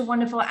was such a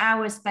wonderful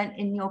hour spent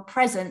in your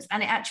presence,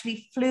 and it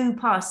actually flew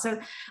past. So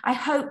I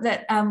hope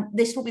that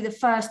this will be the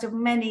first of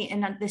many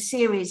in the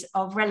series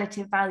of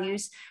relative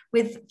values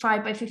with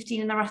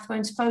 5x15 and the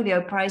Rathbones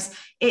Folio Prize.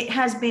 It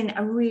has been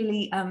a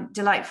really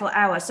delightful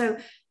hour. So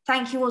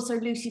thank you also,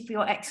 Lucy, for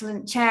your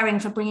excellent chairing,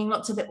 for bringing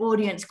lots of the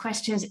audience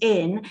questions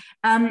in.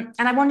 And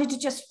I wanted to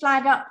just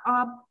flag up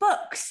our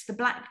books: The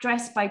Black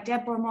Dress by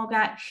Deborah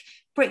Moggach,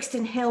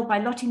 Brixton Hill by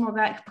Lottie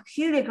Moggach,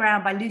 Peculiar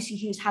Ground by Lucy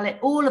Hughes-Hallett.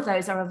 All of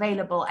those are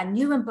available, and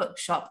Newman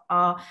Bookshop,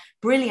 our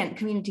brilliant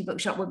community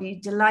bookshop, will be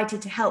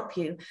delighted to help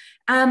you.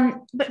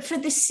 But for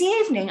this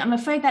evening, I'm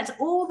afraid that's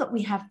all that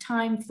we have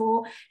time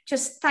for.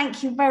 Just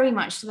thank you very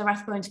much to the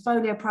Rathbones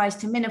Folio Prize,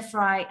 to Minna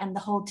Fry and the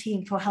whole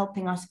team for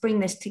helping us bring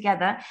this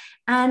together.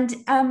 And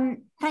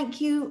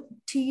thank you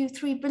to you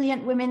 3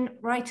 brilliant women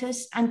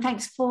writers, and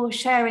thanks for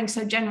sharing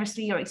so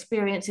generously your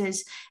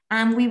experiences.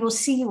 And we will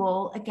see you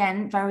all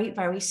again very,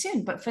 very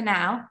soon. But for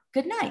now,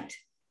 good night.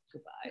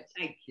 Goodbye.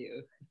 Thank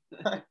you.